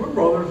covenant. We're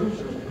brothers and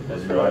sisters.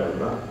 That's right.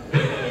 Got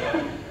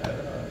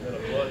a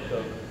blood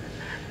covenant.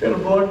 Got a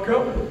blood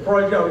covenant.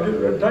 Praise God.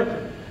 Get ready to take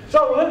it. So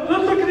let's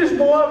look at this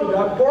beloved.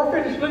 Before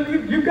I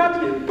finish, you've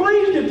got to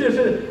please get this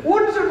in.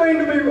 What does it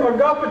mean to be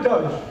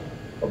agapetos?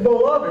 A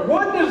beloved.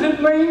 What does it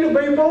mean to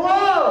be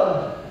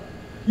beloved?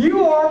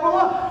 You are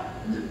beloved.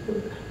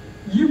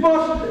 You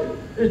must,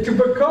 to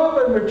become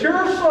a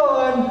mature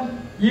son.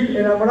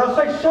 And when I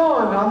say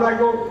son, I'm not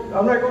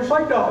going to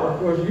say daughter,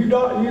 because you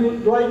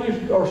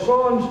ladies are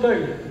sons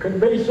too. Can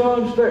be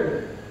sons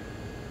too.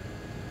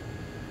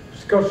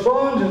 Because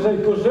sons is a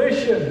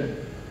position.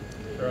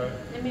 That's right.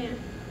 Amen.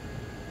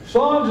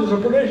 Sons is a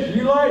position.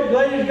 You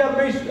ladies got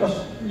to be.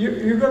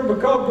 You're going to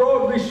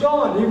grow up to be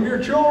sons. Even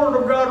your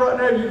children of God right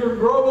now, you're going to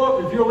grow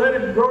up. If you let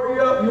Him grow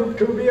you up, you're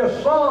to be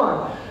a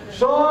son.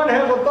 Son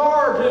has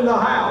authority in the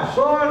house.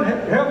 Son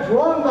helps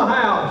run the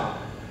house.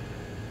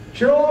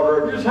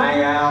 Children just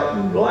hang out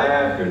and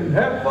laugh and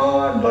have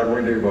fun like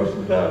we do most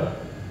of the time.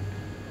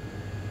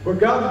 But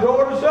God's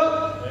growing us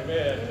up.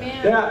 Amen.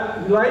 Amen.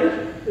 Now, ladies,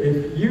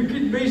 if you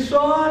can be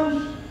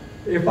sons,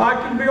 if I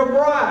can be a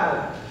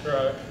bride,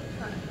 That's right.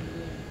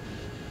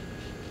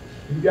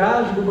 you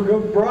guys will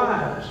become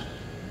brides.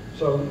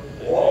 So,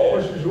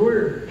 whoa, this is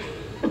weird.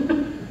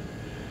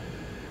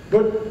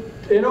 But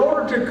in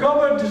order to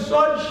come into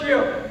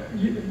sonship,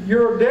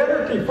 your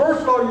identity,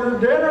 first of all, your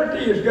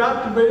identity has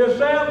got to be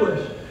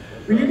established.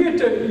 When you get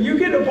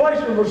to a place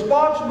of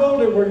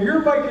responsibility where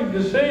you're making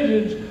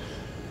decisions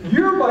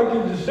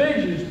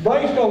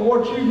based on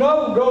what you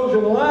know goes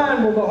in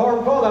line with the heart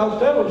of the Father. I was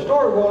telling a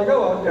story a while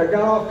ago. I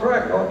got off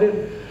track. All I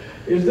did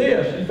is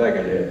this. You think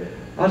I did?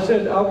 I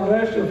said, I was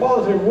asking the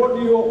Father, I said, what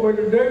do you want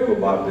me to do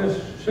about this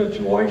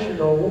situation?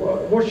 Or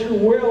what's your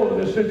will in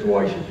this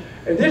situation?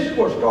 And this is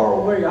what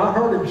startled me. I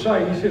heard Him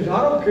say, He says,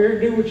 I don't care.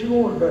 Do what you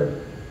want to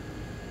do.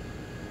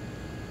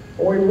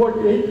 Or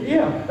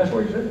yeah, that's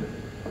what He said.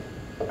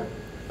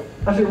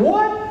 I said,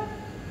 what?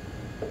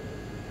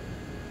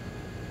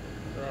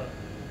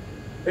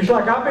 It's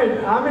like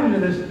I'm into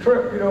this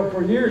trip,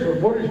 for years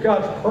of what is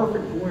God's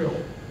perfect will.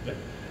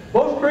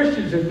 Most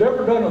Christians have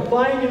never done a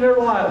thing in their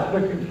lives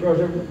because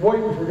they're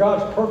waiting for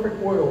God's perfect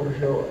will to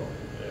show up.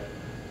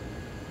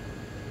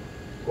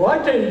 Well, I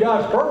tell you,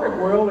 God's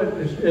perfect will,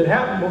 it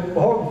happened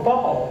before the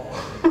fall.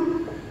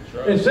 That's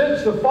right. And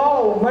since the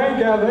fall of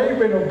mankind, there ain't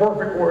been no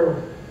perfect will.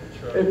 That's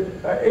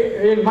That's right.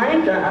 In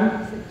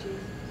mankind,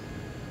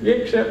 you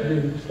accept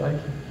Jesus,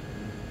 thank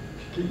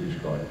you.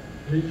 Jesus Christ.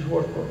 Jesus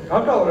was perfect.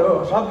 I'm talking to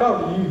us. I'm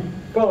talking to you,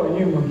 fellow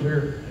humans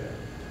here.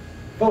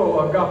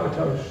 Fellow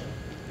agapetos.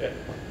 Yeah.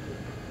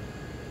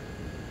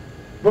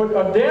 But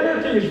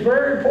identity is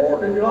very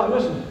important. You're like,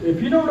 listen,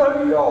 if you don't know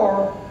who you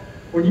are,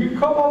 when you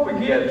come up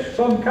against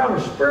some kind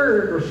of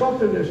spirit or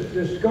something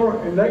that's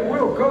going to, and they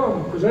will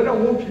come because they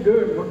don't want you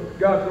doing what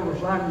God's going to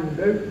assign you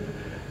to do.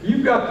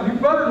 You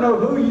better know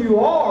who you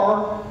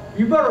are.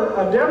 You better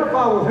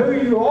identify with who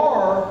you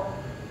are,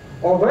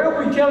 or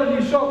they'll be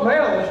telling you something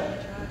else.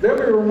 They'll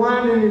be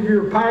reminding you of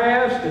your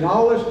past and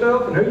all this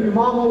stuff, and who your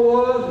mama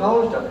was and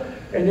all this stuff.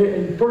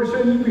 And pretty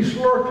soon you'll be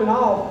slurking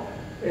off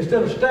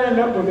instead of standing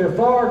up with the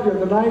authority of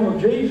the name of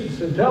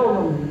Jesus and telling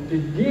them to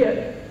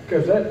get,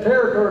 because that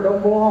territory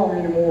don't belong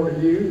anymore to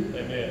you.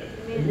 Amen.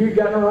 And you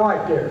got no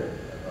right there.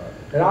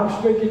 And I'm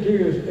speaking to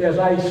you as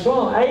a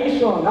son,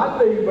 not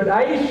thee, but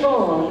a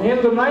son,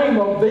 in the name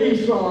of the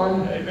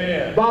Son,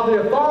 Amen. by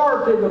the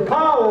authority and the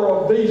power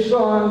of the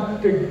Son,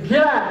 to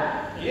get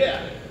out. Yeah.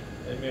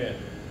 Amen.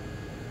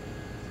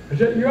 Is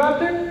that you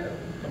out there?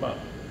 Come on.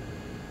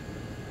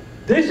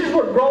 This is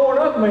what growing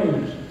up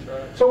means. That's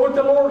right. So what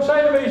the Lord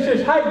said to me, He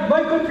says, hey,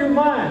 make up your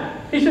mind.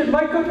 He said,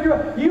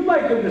 you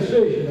make a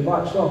decision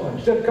about something.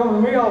 Instead of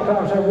coming to me all the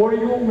time and saying, what do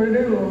you want me to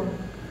do, Lord?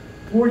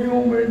 What do you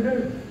want me to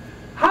do?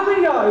 How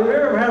many of y'all have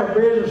ever had a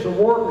business or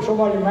work where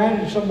somebody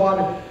managed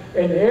somebody,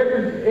 and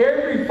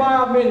every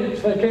 5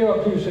 minutes they came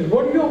up to you and said,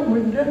 what do you want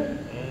me to do?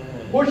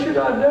 What should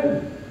I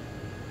do?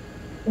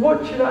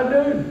 What should I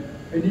do?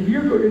 And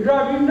it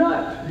drive you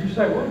nuts. You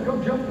say, well,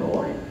 go jump in the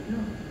lake.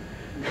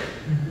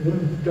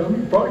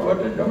 Dummy, probably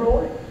let that dummy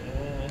away.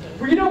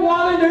 Well, you know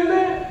why they do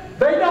that?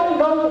 They don't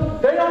know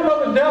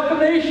the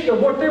definition of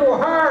what they were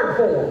hired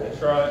for.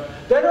 That's right.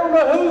 They don't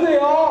know who they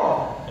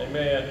are.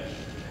 Amen.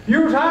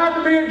 You was hired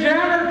to be a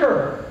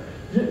janitor.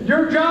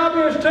 Your job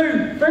is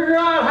to figure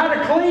out how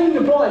to clean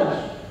the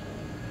place.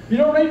 You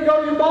don't need to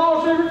go to your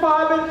boss every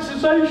 5 minutes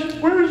and say,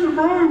 where's the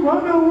broom?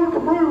 I know what the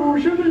broom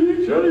is. Should I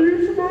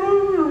use the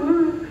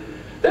broom?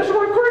 That's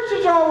what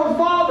Christians are with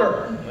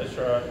Father. That's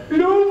right. You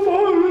know,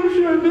 Father, what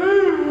should I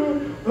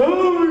do?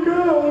 Oh my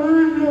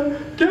God.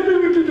 Tell me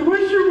what to do.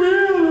 What's your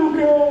will, oh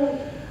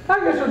God? I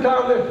get so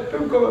tired of that.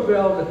 People come up there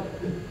all day.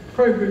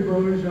 Pray for me,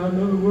 brothers. I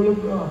know the will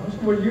of God. That's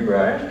what you were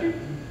asking.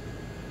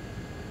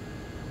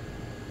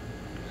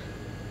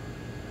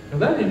 Now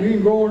that isn't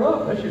even growing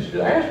up. That's just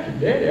asking.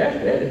 Daddy, ask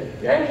Daddy.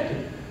 Ask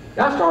him.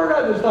 I started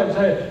out this thing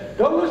saying,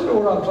 don't listen to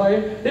what I'm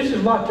saying. This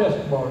is my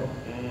testimony.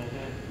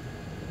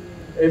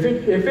 If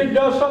it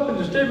does something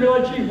to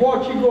stimulate you,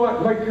 watch you go out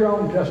and make your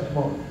own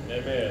testimony.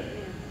 Amen.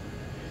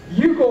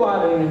 You go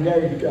out and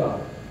engage God.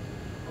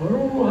 I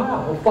don't know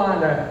how. We'll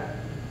find out.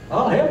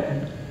 I'll help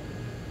you.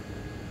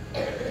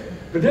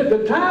 But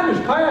the time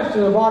has passed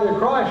in the body of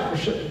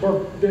Christ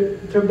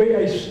to be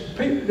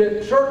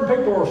that certain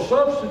people are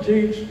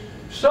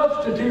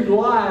substitute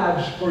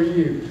lives for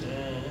you.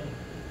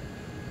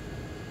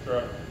 That's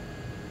right.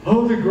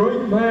 Oh, the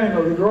great man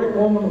or the great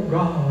woman of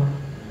God.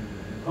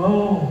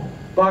 Oh,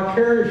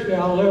 vicariously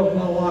I live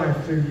my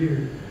life through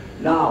you.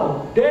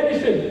 No, Daddy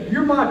said,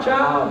 you're my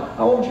child.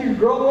 I want you to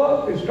grow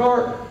up and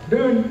start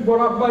doing what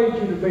I've made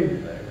you to be.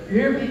 You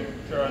hear me?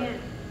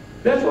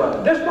 That's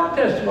right. That's my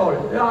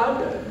testimony.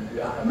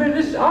 I mean,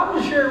 I'm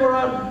just sharing what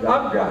I've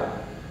got,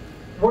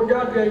 what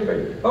God gave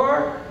me. All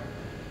right?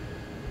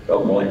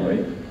 Don't blame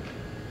me.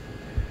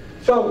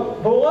 So,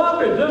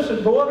 beloved, listen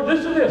to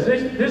this.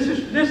 This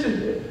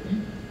is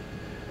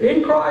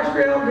in Christ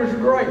realm is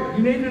great.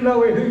 You need to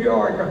know who you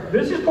are in God.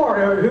 This is part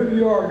of who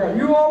you are in God.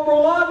 You are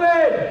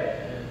beloved.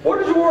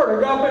 What is the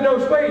word?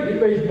 Agapetos mean?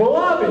 It means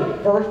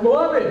beloved. First,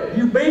 beloved.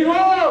 You be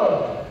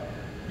loved.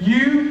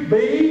 You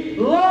be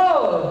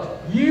loved.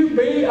 You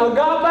be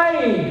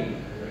agape.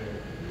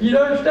 You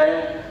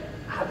understand?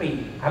 I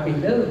be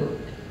loved.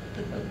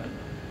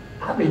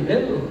 I be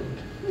loved.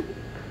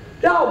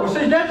 No, but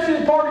see,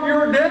 that's part of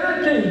your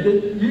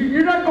identity.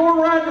 You're not going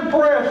around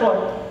depressed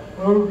like,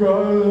 oh,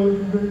 God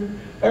loves me.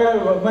 I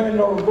got a man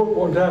wrote a book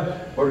one time.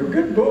 Well, a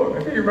good book.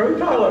 I can't remember the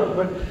title of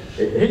it,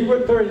 but he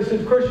went through and he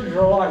said Christians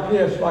are like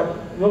this, like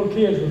little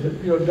kids with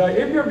have you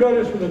ever done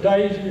this with a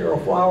daisy or a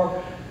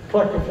flower,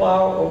 collect a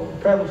flower or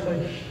petals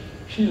and say,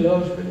 she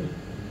loves me.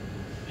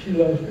 She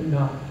loves me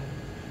not.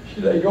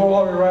 They go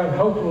all the way around,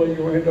 hopefully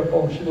you'll end up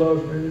on she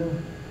loves me, you know.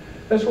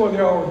 That's what they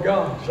are with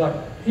God. It's like,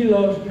 He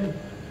loves me.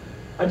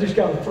 I just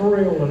got a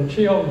thrill and a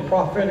chill and a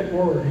prophetic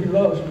word. He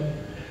loves me.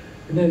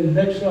 And then the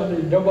next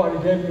Sunday, nobody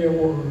gave me a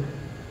word.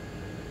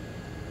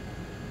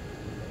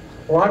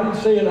 Or I didn't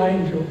see an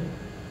angel.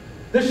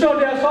 This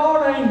Sunday I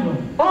saw an angel.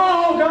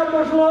 Oh, God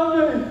must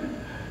love me.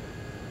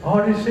 Oh,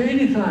 I didn't see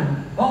anything.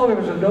 Oh, there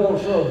was a dull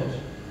service.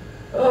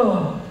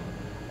 Oh,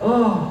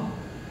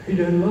 He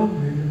doesn't love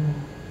me anymore.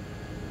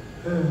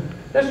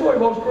 That's the way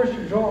most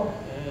Christians are.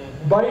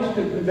 They base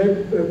the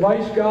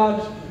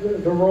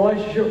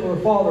relationship with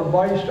the Father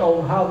based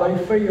on how they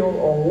feel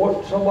or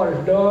what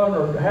somebody's done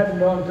or hadn't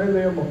done to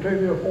them or to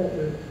them for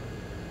them.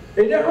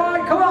 Isn't that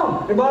right? Come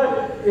on. If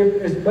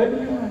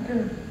maybe you're right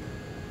there.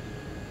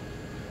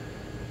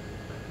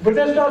 But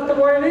that's not the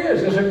way it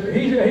is.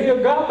 He's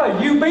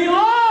agape. You be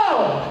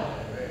loved.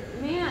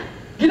 Amen.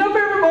 Get up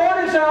every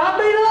morning and say, I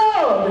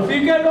be loved. If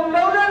you don't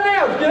know nothing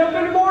else, get up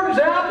every morning and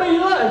say, I be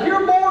loved. If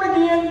you're a born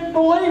again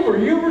believer,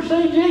 you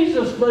receive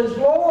Jesus as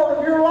Lord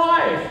of your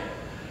life.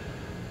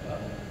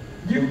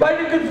 You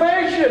made a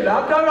confession.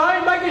 I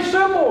ain't make it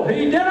simple.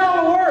 He did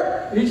all the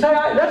work. He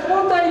said, that's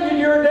one thing in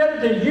your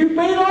identity. You be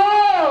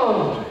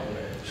loved.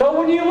 So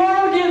when you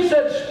run against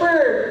that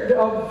spirit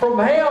from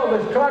hell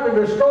that's trying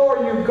to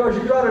destroy you because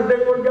you're trying to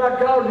do what God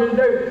called you to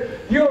do,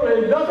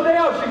 if nothing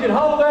else, you can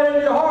hold that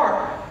in your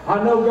heart.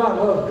 I know God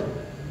loves me.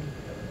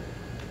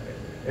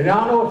 And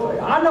I know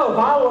if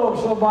I love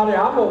somebody,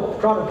 I'm going to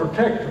try to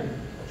protect them.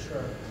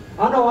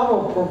 I know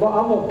I'm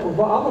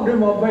going to do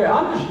my best.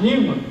 I'm just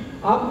human.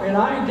 And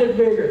I ain't that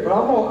big, but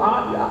I'll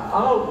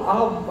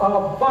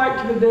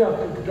fight to the death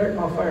to protect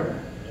my family.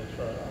 That's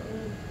right.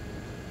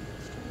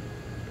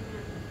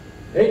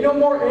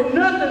 Ain't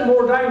nothing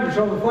more dangerous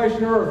on the face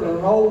of the earth than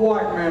an old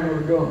white man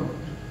with a gun.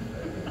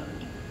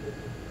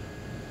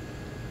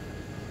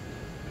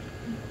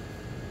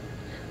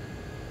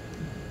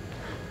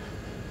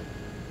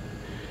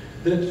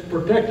 That's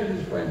protecting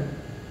his family.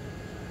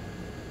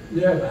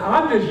 Yeah,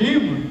 I'm just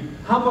human.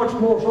 How much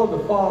more so the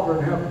Father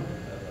in heaven?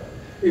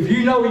 If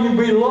you know you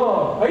be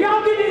loved. Are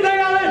y'all getting anything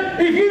out of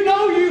that? If you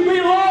know you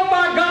be loved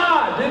by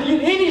God, then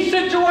any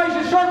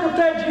situation,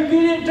 circumstance you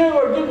get into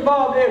or get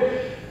involved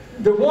in,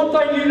 the one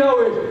thing you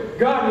know is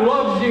God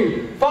loves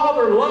you.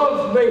 Father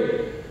loves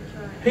me.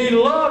 He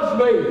loves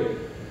me.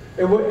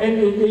 And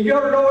you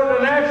ought to know in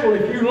the natural,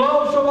 if you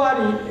love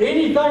somebody,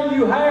 anything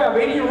you have,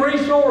 any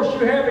resource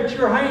you have at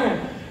your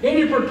hand,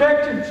 any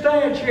protective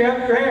stance you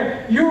have in your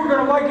hand, you're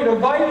going to make it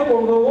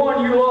available to the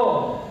one you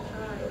love.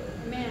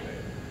 Amen.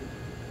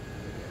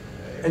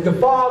 And the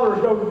Father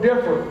is no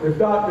different. If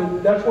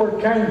not, that's where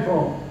it came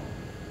from.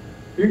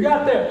 You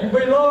got that. You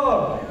be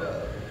loved.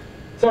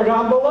 So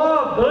I'm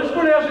beloved. But listen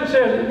what else it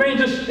says. It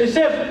means, it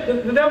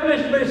says, the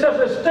definition, it says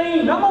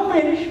esteemed. I'm going to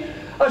finish.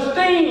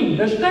 Esteemed.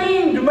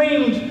 Esteemed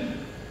means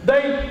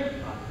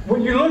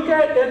when you look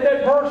at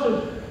that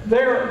person,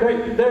 they're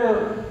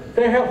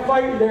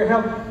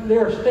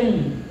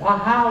esteemed. I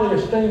highly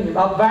esteem them.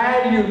 I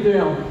value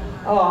them.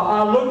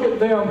 I look at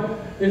them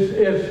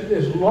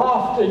as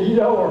lofty, you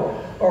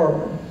know,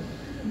 or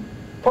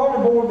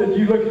probably more than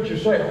you look at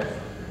yourself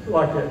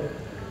like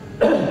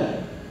that.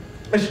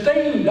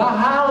 Esteemed. I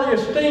highly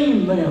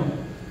esteem them.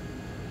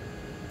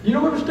 You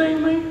know what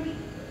esteem means?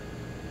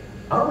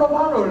 I don't know if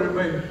I know what it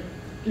means.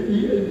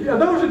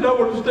 Those that know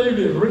what esteem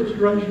is, raise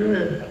your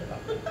hand.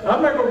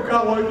 I'm not going to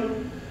call on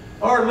you.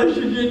 Or at least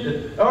you get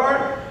it. All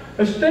right?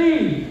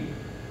 Esteem.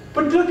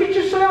 But look at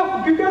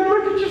yourself. You've got to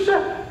look at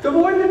yourself. The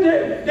way that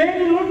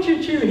Daddy looks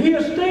at you, he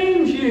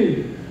esteems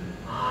you.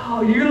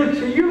 Oh, you look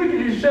at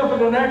yourself in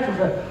the natural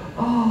side.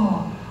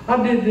 Oh,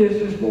 I did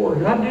this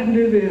morning. I didn't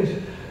do this.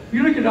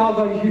 You look at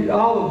all the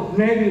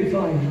negative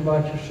things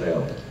about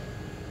yourself.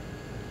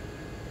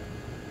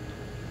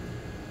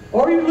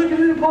 Or you look at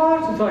the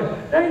positive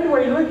things. That ain't the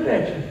way he's looking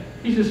at you.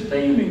 He's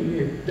esteeming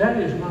you. That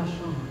is my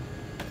son.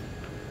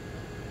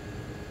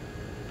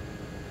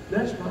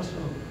 That's my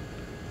son.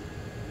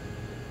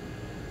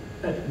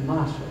 That's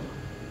my son.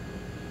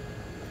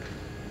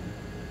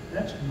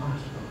 That's my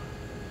son.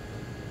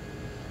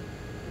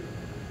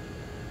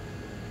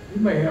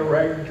 You may have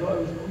ragged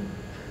clothes on.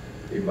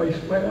 You may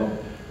smell,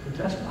 but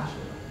that's my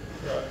son.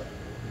 Right.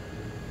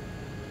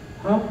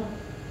 Huh?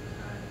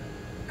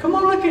 Come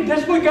on, look at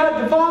this way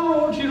God, the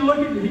Father wants you to look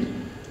at you.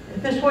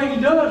 This way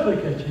He does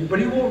look at you, but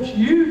He wants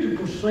you to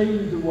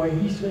perceive the way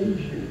He sees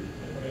you.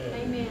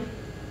 Amen.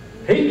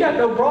 He's got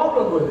no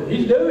problem with it.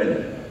 He's doing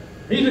it.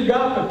 He's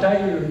agape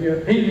in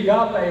you. He's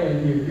agape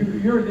in you.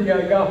 You're the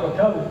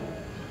agape.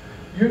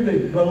 You're the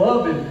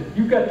beloved.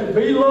 You've got to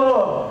be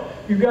loved.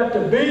 You've got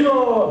to be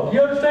loved.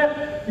 You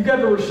understand? You've got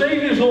to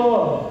receive His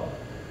love.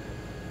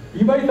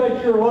 You may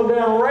think you're a low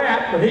down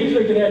rat, but He's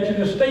looking at you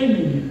and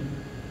esteeming you.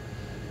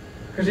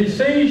 Because He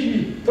sees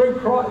you through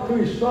Christ,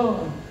 through His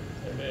Son.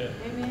 Amen.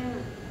 Amen.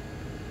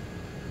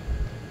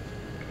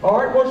 All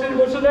right, what's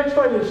the next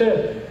thing it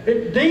says?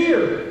 It's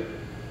dear.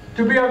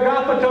 To be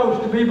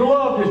agapetos, to be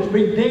beloved, is to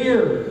be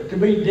dear. To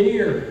be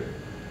dear.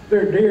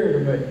 They're dear to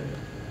me.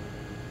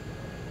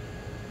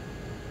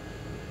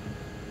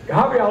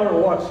 Have y'all ever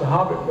watched the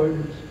Hobbit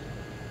movies?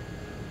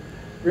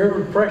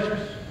 Remember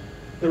Precious?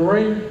 The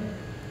Ring?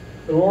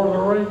 The Lord of the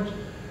Rings?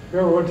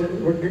 Remember what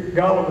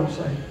Gollum would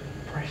say?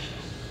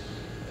 Precious.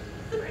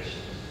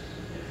 Precious.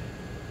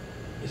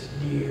 It's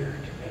dear to me.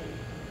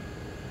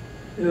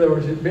 In other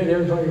words, it meant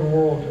everything in the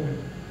world to me.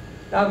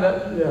 I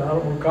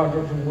don't want to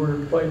conjure some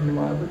weird thing in your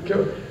mind, but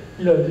just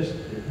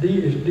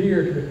it's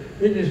dear to me.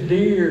 It is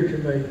dear to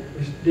me.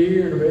 It's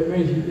dear to me. It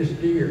means it's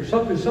dear.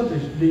 Something's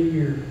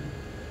dear.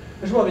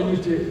 That's why they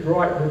used to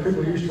write, when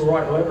people used to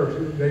write letters,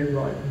 they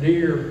write,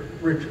 Dear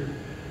Richard.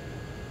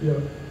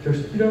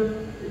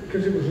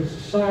 Because it was a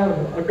sign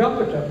of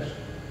agapetos.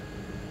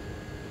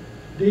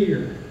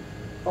 Dear.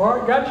 All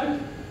right, got you?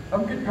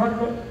 I'm getting trying to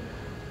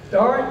put,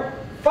 all right,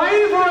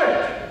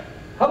 favorite.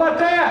 How about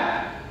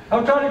that?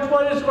 I'm trying to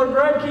explain this to my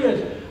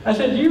grandkids. I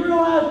said, do you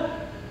realize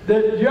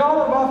that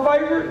y'all are my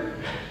favorite?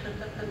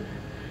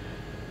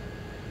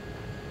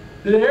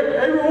 That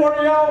every one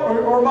of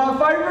y'all are my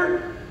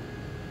favorite?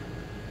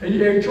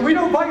 And so we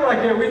don't think like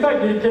that. We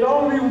think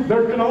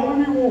there can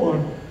only be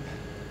one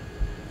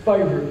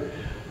favorite.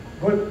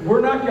 But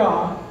we're not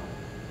God.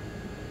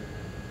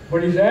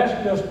 But He's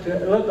asking us to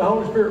let the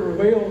Holy Spirit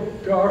reveal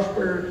to our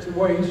spirits the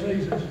way He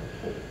sees us.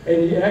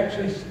 And He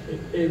actually,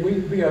 we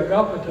be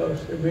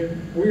agapetos. I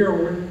mean, we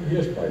are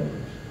His favorites.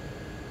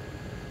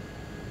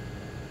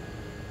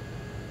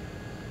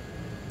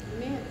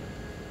 Amen.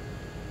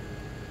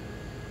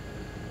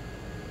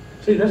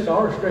 See, that's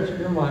all stretching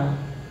your mind.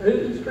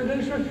 It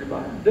stretches your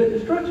mind.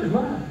 It stretches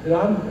mine. And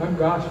I'm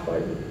God's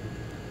favorite.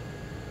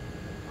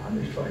 I'm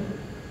His favorite.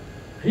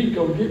 He's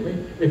going to get me.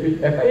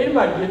 If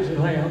anybody gets in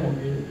hand, I'm going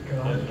to get it because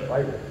I'm His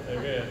favorite.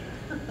 Amen.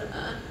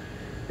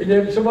 And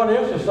then somebody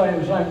else is saying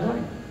the same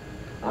thing.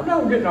 I'm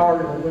not getting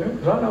argued with them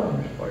because I know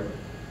I'm His favorite.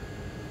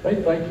 They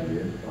think He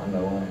is. I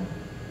know I am.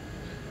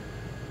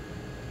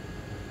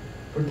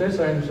 But they're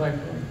saying the same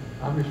thing.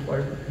 I'm His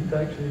favorite. He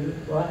thinks He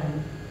is. Well, I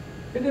am.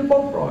 And they're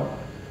both right.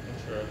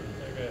 That's right.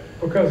 Amen.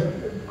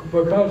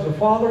 Because the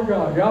Father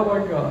God,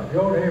 Yahweh God,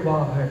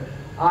 Yod-Heh-Vav-Heh,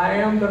 I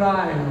am that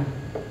I am,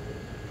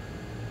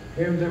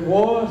 Him that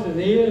was and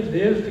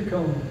is to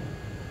come,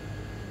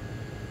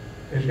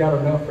 has got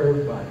enough for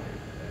everybody.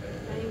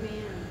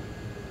 Amen.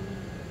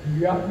 You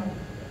got me?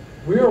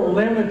 We are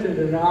limited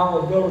in our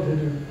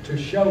ability to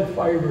show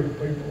favor to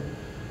people,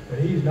 but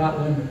He's not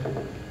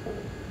limited.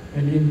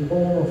 And in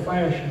form or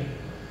fashion,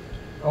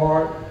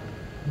 are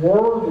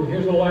worthy,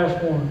 here's the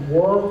last one,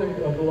 worthy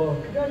of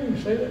love. Can y'all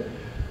even say that?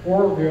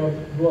 Worthy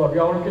of love.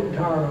 Y'all are getting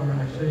tired of me.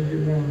 I see you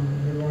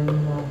running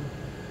along.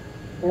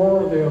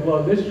 Worthy of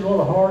love. This is one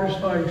of the hardest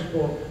things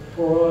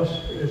for us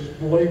as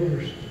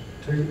believers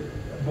to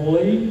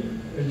believe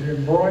and to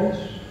embrace,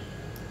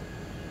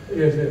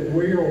 is that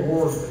we are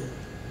worthy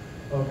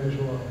of His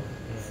love.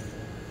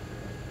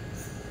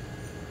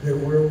 That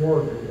we're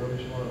worthy of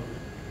His love.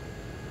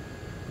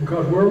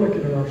 Because we're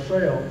looking at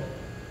ourselves.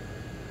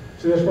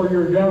 See, that's where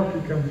your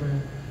identity comes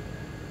in.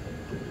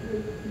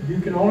 You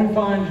can only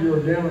find your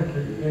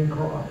identity in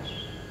Christ.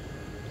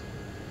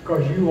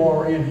 Because you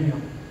are in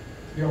Him.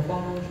 Y'all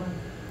follow what I'm saying?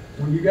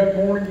 When you got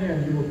born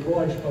again, you were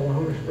placed by the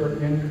Holy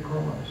Spirit into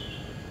Christ.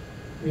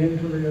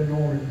 Into the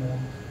anointed one.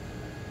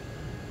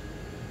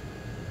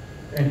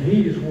 And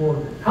He is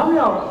worthy. How many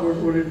of y'all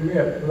would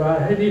admit,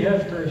 without any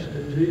hesitation,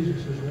 that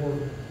Jesus is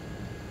worthy?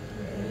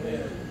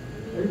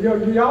 Y'all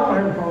don't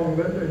have a problem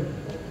with that, do you?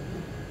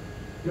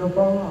 No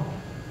problem.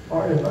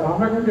 Or if, I'm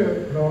not going to do it,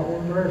 because I don't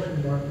want to embarrass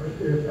anybody,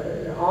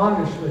 but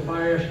honestly, if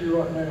I ask you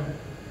right now,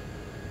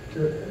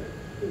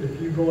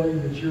 if you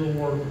believe that you're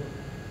worthy,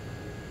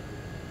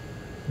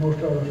 most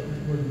of us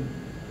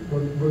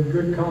with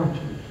good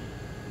conscience.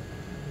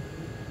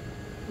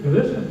 Now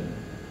listen,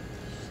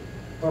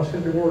 I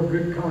said the word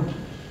good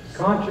conscience.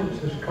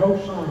 Conscience is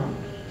cosines,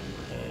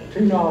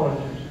 two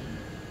knowledges.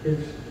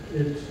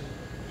 It's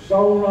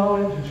soul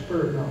knowledge and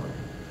spirit knowledge.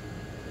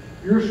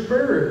 Your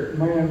spirit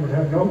man would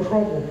have no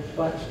trouble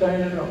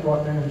standing up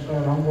right now and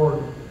saying, I'm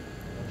worthy.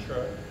 That's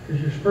right.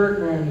 Because your spirit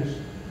man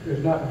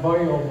is not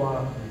veiled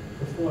by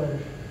the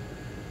flesh.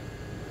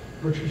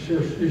 But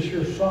it's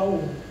your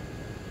soul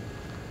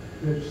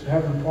that's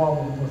having a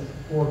problem with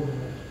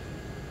worthiness.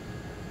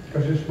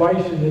 Because it's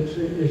basing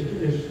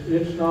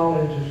its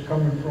knowledge is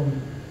coming from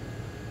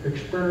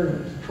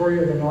experience, the tree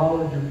of the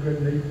knowledge of good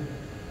and evil.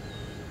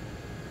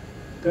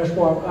 That's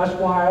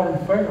why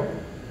Adam fell.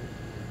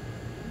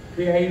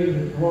 He ate of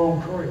the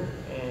wrong tree.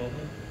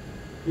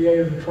 Mm-hmm. He ate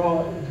of the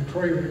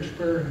tree of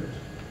experience,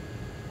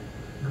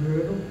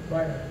 good or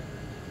bad,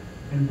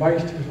 and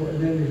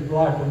then his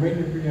life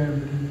immediately began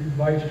to be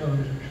based on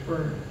his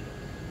experience.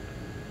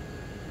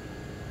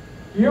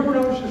 You ever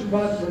notice this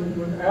about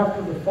when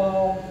after the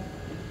fall,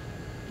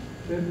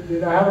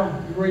 did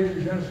Adam, you read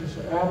in Genesis,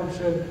 Adam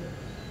said,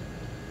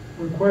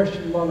 when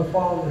questioned by the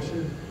Father,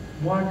 said,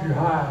 why did you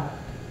hide?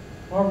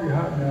 Why were you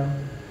hiding,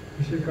 Adam?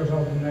 He said, because I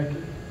was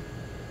naked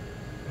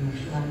and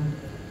ashamed.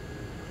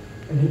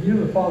 And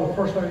the Father,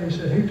 first thing He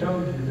said, who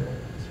told you that?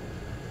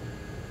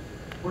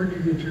 Where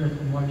did you get your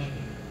information?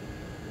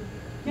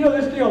 You know,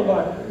 this deal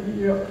about,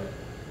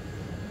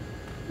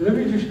 let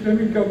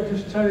me go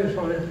just tell you this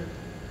right here.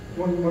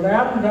 When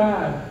Adam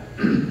died,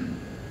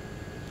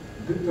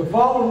 the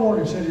Father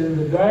warned him, said, in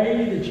the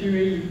day that you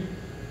eat,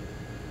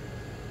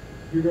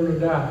 you're going to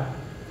die.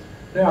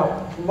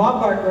 Now, from my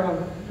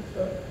background,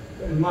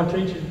 and my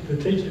teaching, the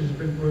teaching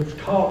was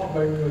taught to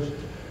me was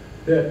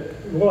that,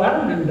 well,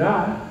 Adam didn't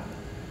die.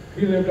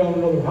 He lived on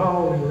another, how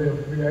old he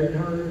lived? Maybe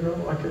 800 years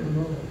old? I can't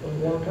remember. A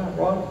long time,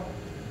 right?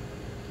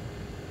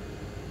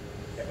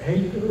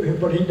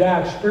 But he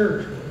died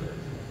spiritually.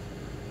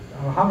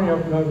 How many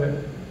of you know that?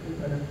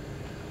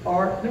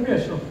 All right, let me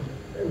ask you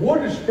something.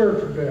 What is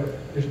spiritual death?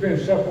 It's being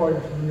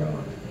separated from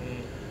God.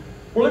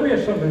 Well, let me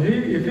ask something.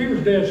 If he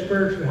was dead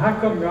spiritually, how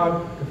come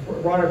God,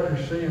 right after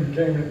his sin,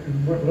 came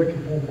and went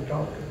looking for him to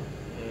talk to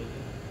him?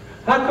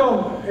 How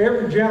come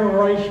every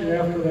generation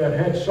after that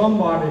had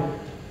somebody?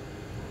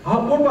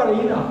 What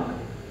about Enoch?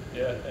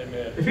 Yeah,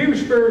 amen. If he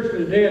was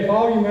spiritually dead, if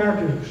all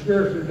humanity was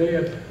spiritually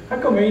dead, how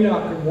come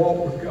Enoch could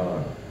walk with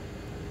God?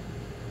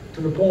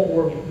 To the point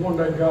where one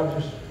day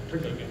God just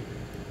took him.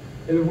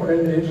 And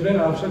incidentally,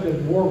 I've said that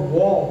the word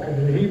walk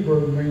in the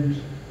Hebrew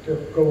means to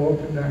go up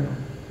and down.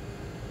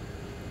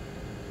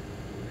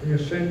 He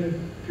ascended.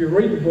 If you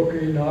read the book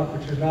of Enoch,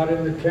 which is not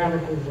in the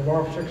canticles of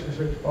our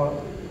 66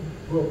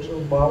 books of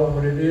the Bible,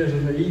 but it is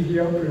in the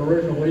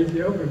original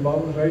Ethiopian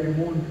Bible, there's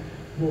 81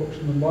 books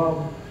in the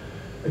Bible.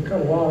 They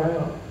cut a lot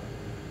out.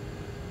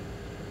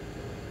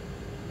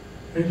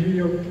 And I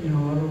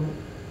don't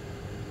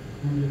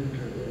get into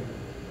that.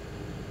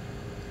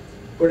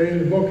 But in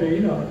the book of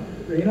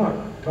Enoch,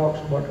 talks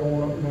about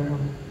going up and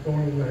down,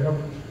 going into the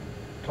heavens,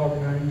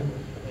 talking to angels.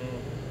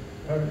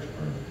 That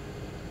experience.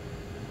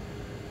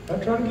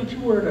 I'm trying to get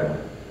your word out.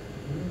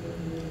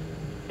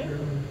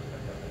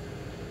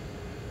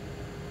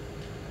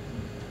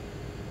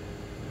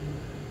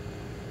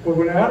 But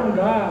when Adam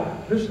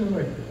died, listen to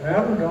me,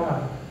 Adam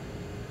died.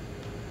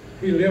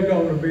 He lived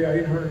on to be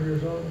 800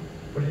 years old,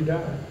 but he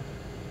died.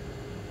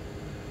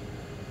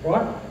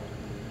 Right?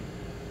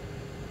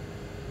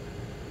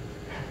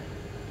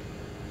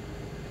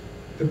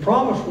 The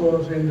promise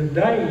was, in the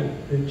day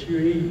that you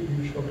eat,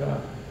 you shall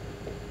die.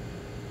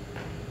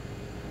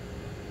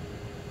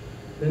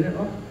 Isn't it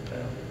right?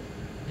 Yeah.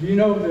 Do you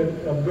know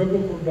that a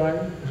biblical day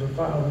is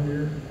 1,000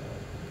 years?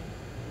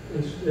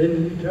 It's in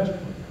the New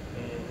Testament.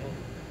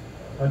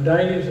 A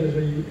day is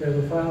as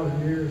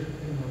 1,000 years.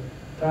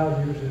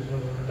 1,000 years is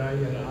as a day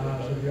in the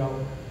eyes of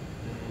Yahweh.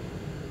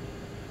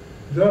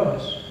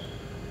 Thus,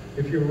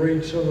 if you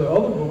read some of the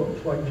other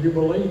books, like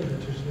Jubilee,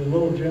 which is the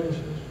little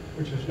Genesis,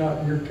 which is not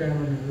in your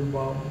canon of your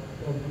Bible,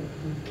 of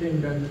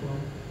King James Bible,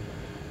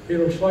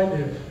 it'll say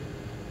this.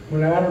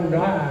 When Adam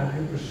died,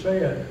 it was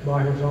said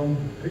by his own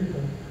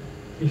people,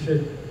 he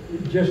said,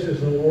 just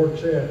as the Lord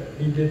said,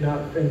 he did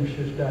not finish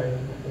his day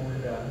before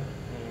he died.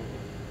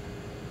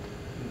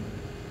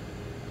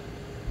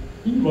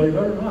 You can believe it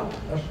or not.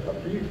 That's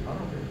up to you. I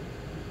don't care.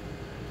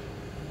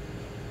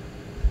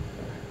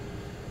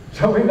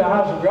 So in the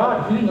eyes of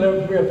God, if you didn't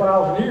live to be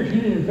 1,000 years,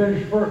 you didn't even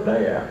finish the first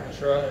day out.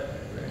 That's right.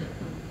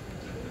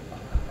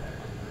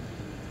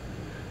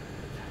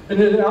 And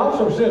it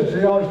also says,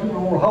 see, all these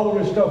people want to hold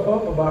this stuff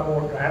up about,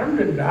 well, Adam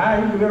didn't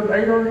die, he lived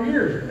 800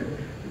 years.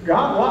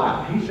 God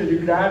lied. He said he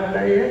died in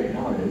day 8.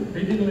 No,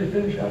 he didn't really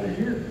finish out his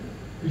year.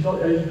 His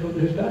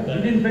day.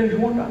 He didn't finish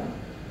one day.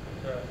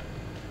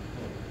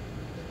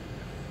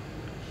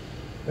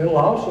 It'll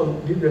also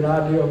give you an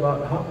idea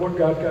about what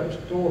God got in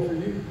store for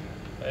you.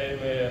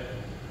 Amen.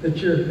 That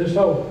this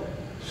whole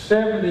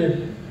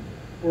 70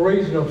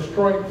 reason of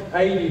strength,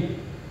 80,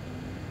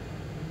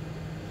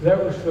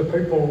 that was the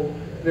people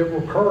that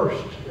were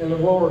cursed in the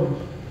wilderness.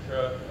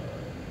 Right.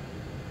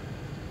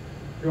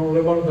 You don't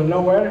live under the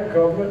Noahic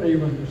covenant,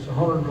 even it's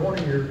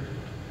 120 years.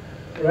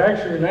 But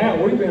actually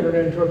now we've entered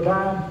into a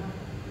time,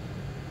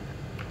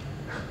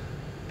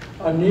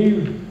 a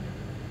new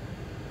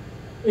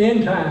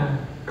end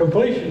time,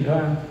 completion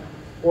time,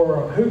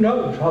 where who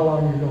knows how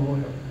long you're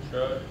going to live.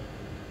 That's right.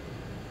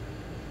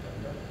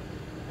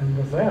 And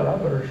with that, I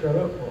better shut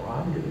up, or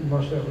I'm getting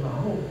myself in a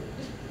hole.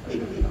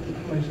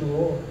 Praise the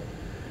Lord.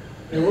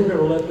 And we're going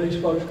to let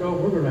these folks go.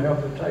 We're going to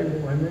have the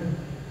table, amen,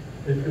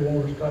 if you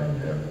want to stay in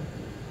heaven.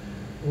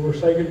 We'll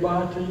say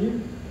goodbye to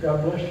you.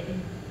 God bless you.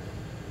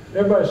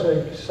 Everybody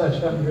say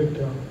something good to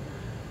them.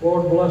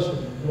 Lord bless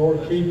them.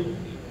 Lord keep them.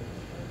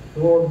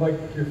 Lord make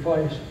your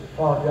face,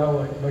 Father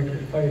Yahweh, make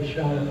your face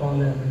shine upon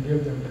them and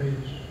give them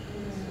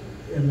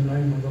peace. In the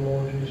name of the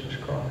Lord Jesus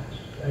Christ.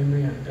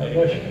 Amen. God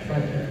bless you.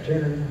 Thank you for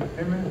tuning in.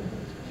 Amen.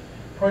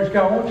 Praise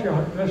God. I want you to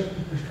listen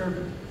to the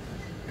scripture.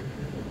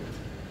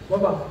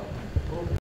 Bye-bye.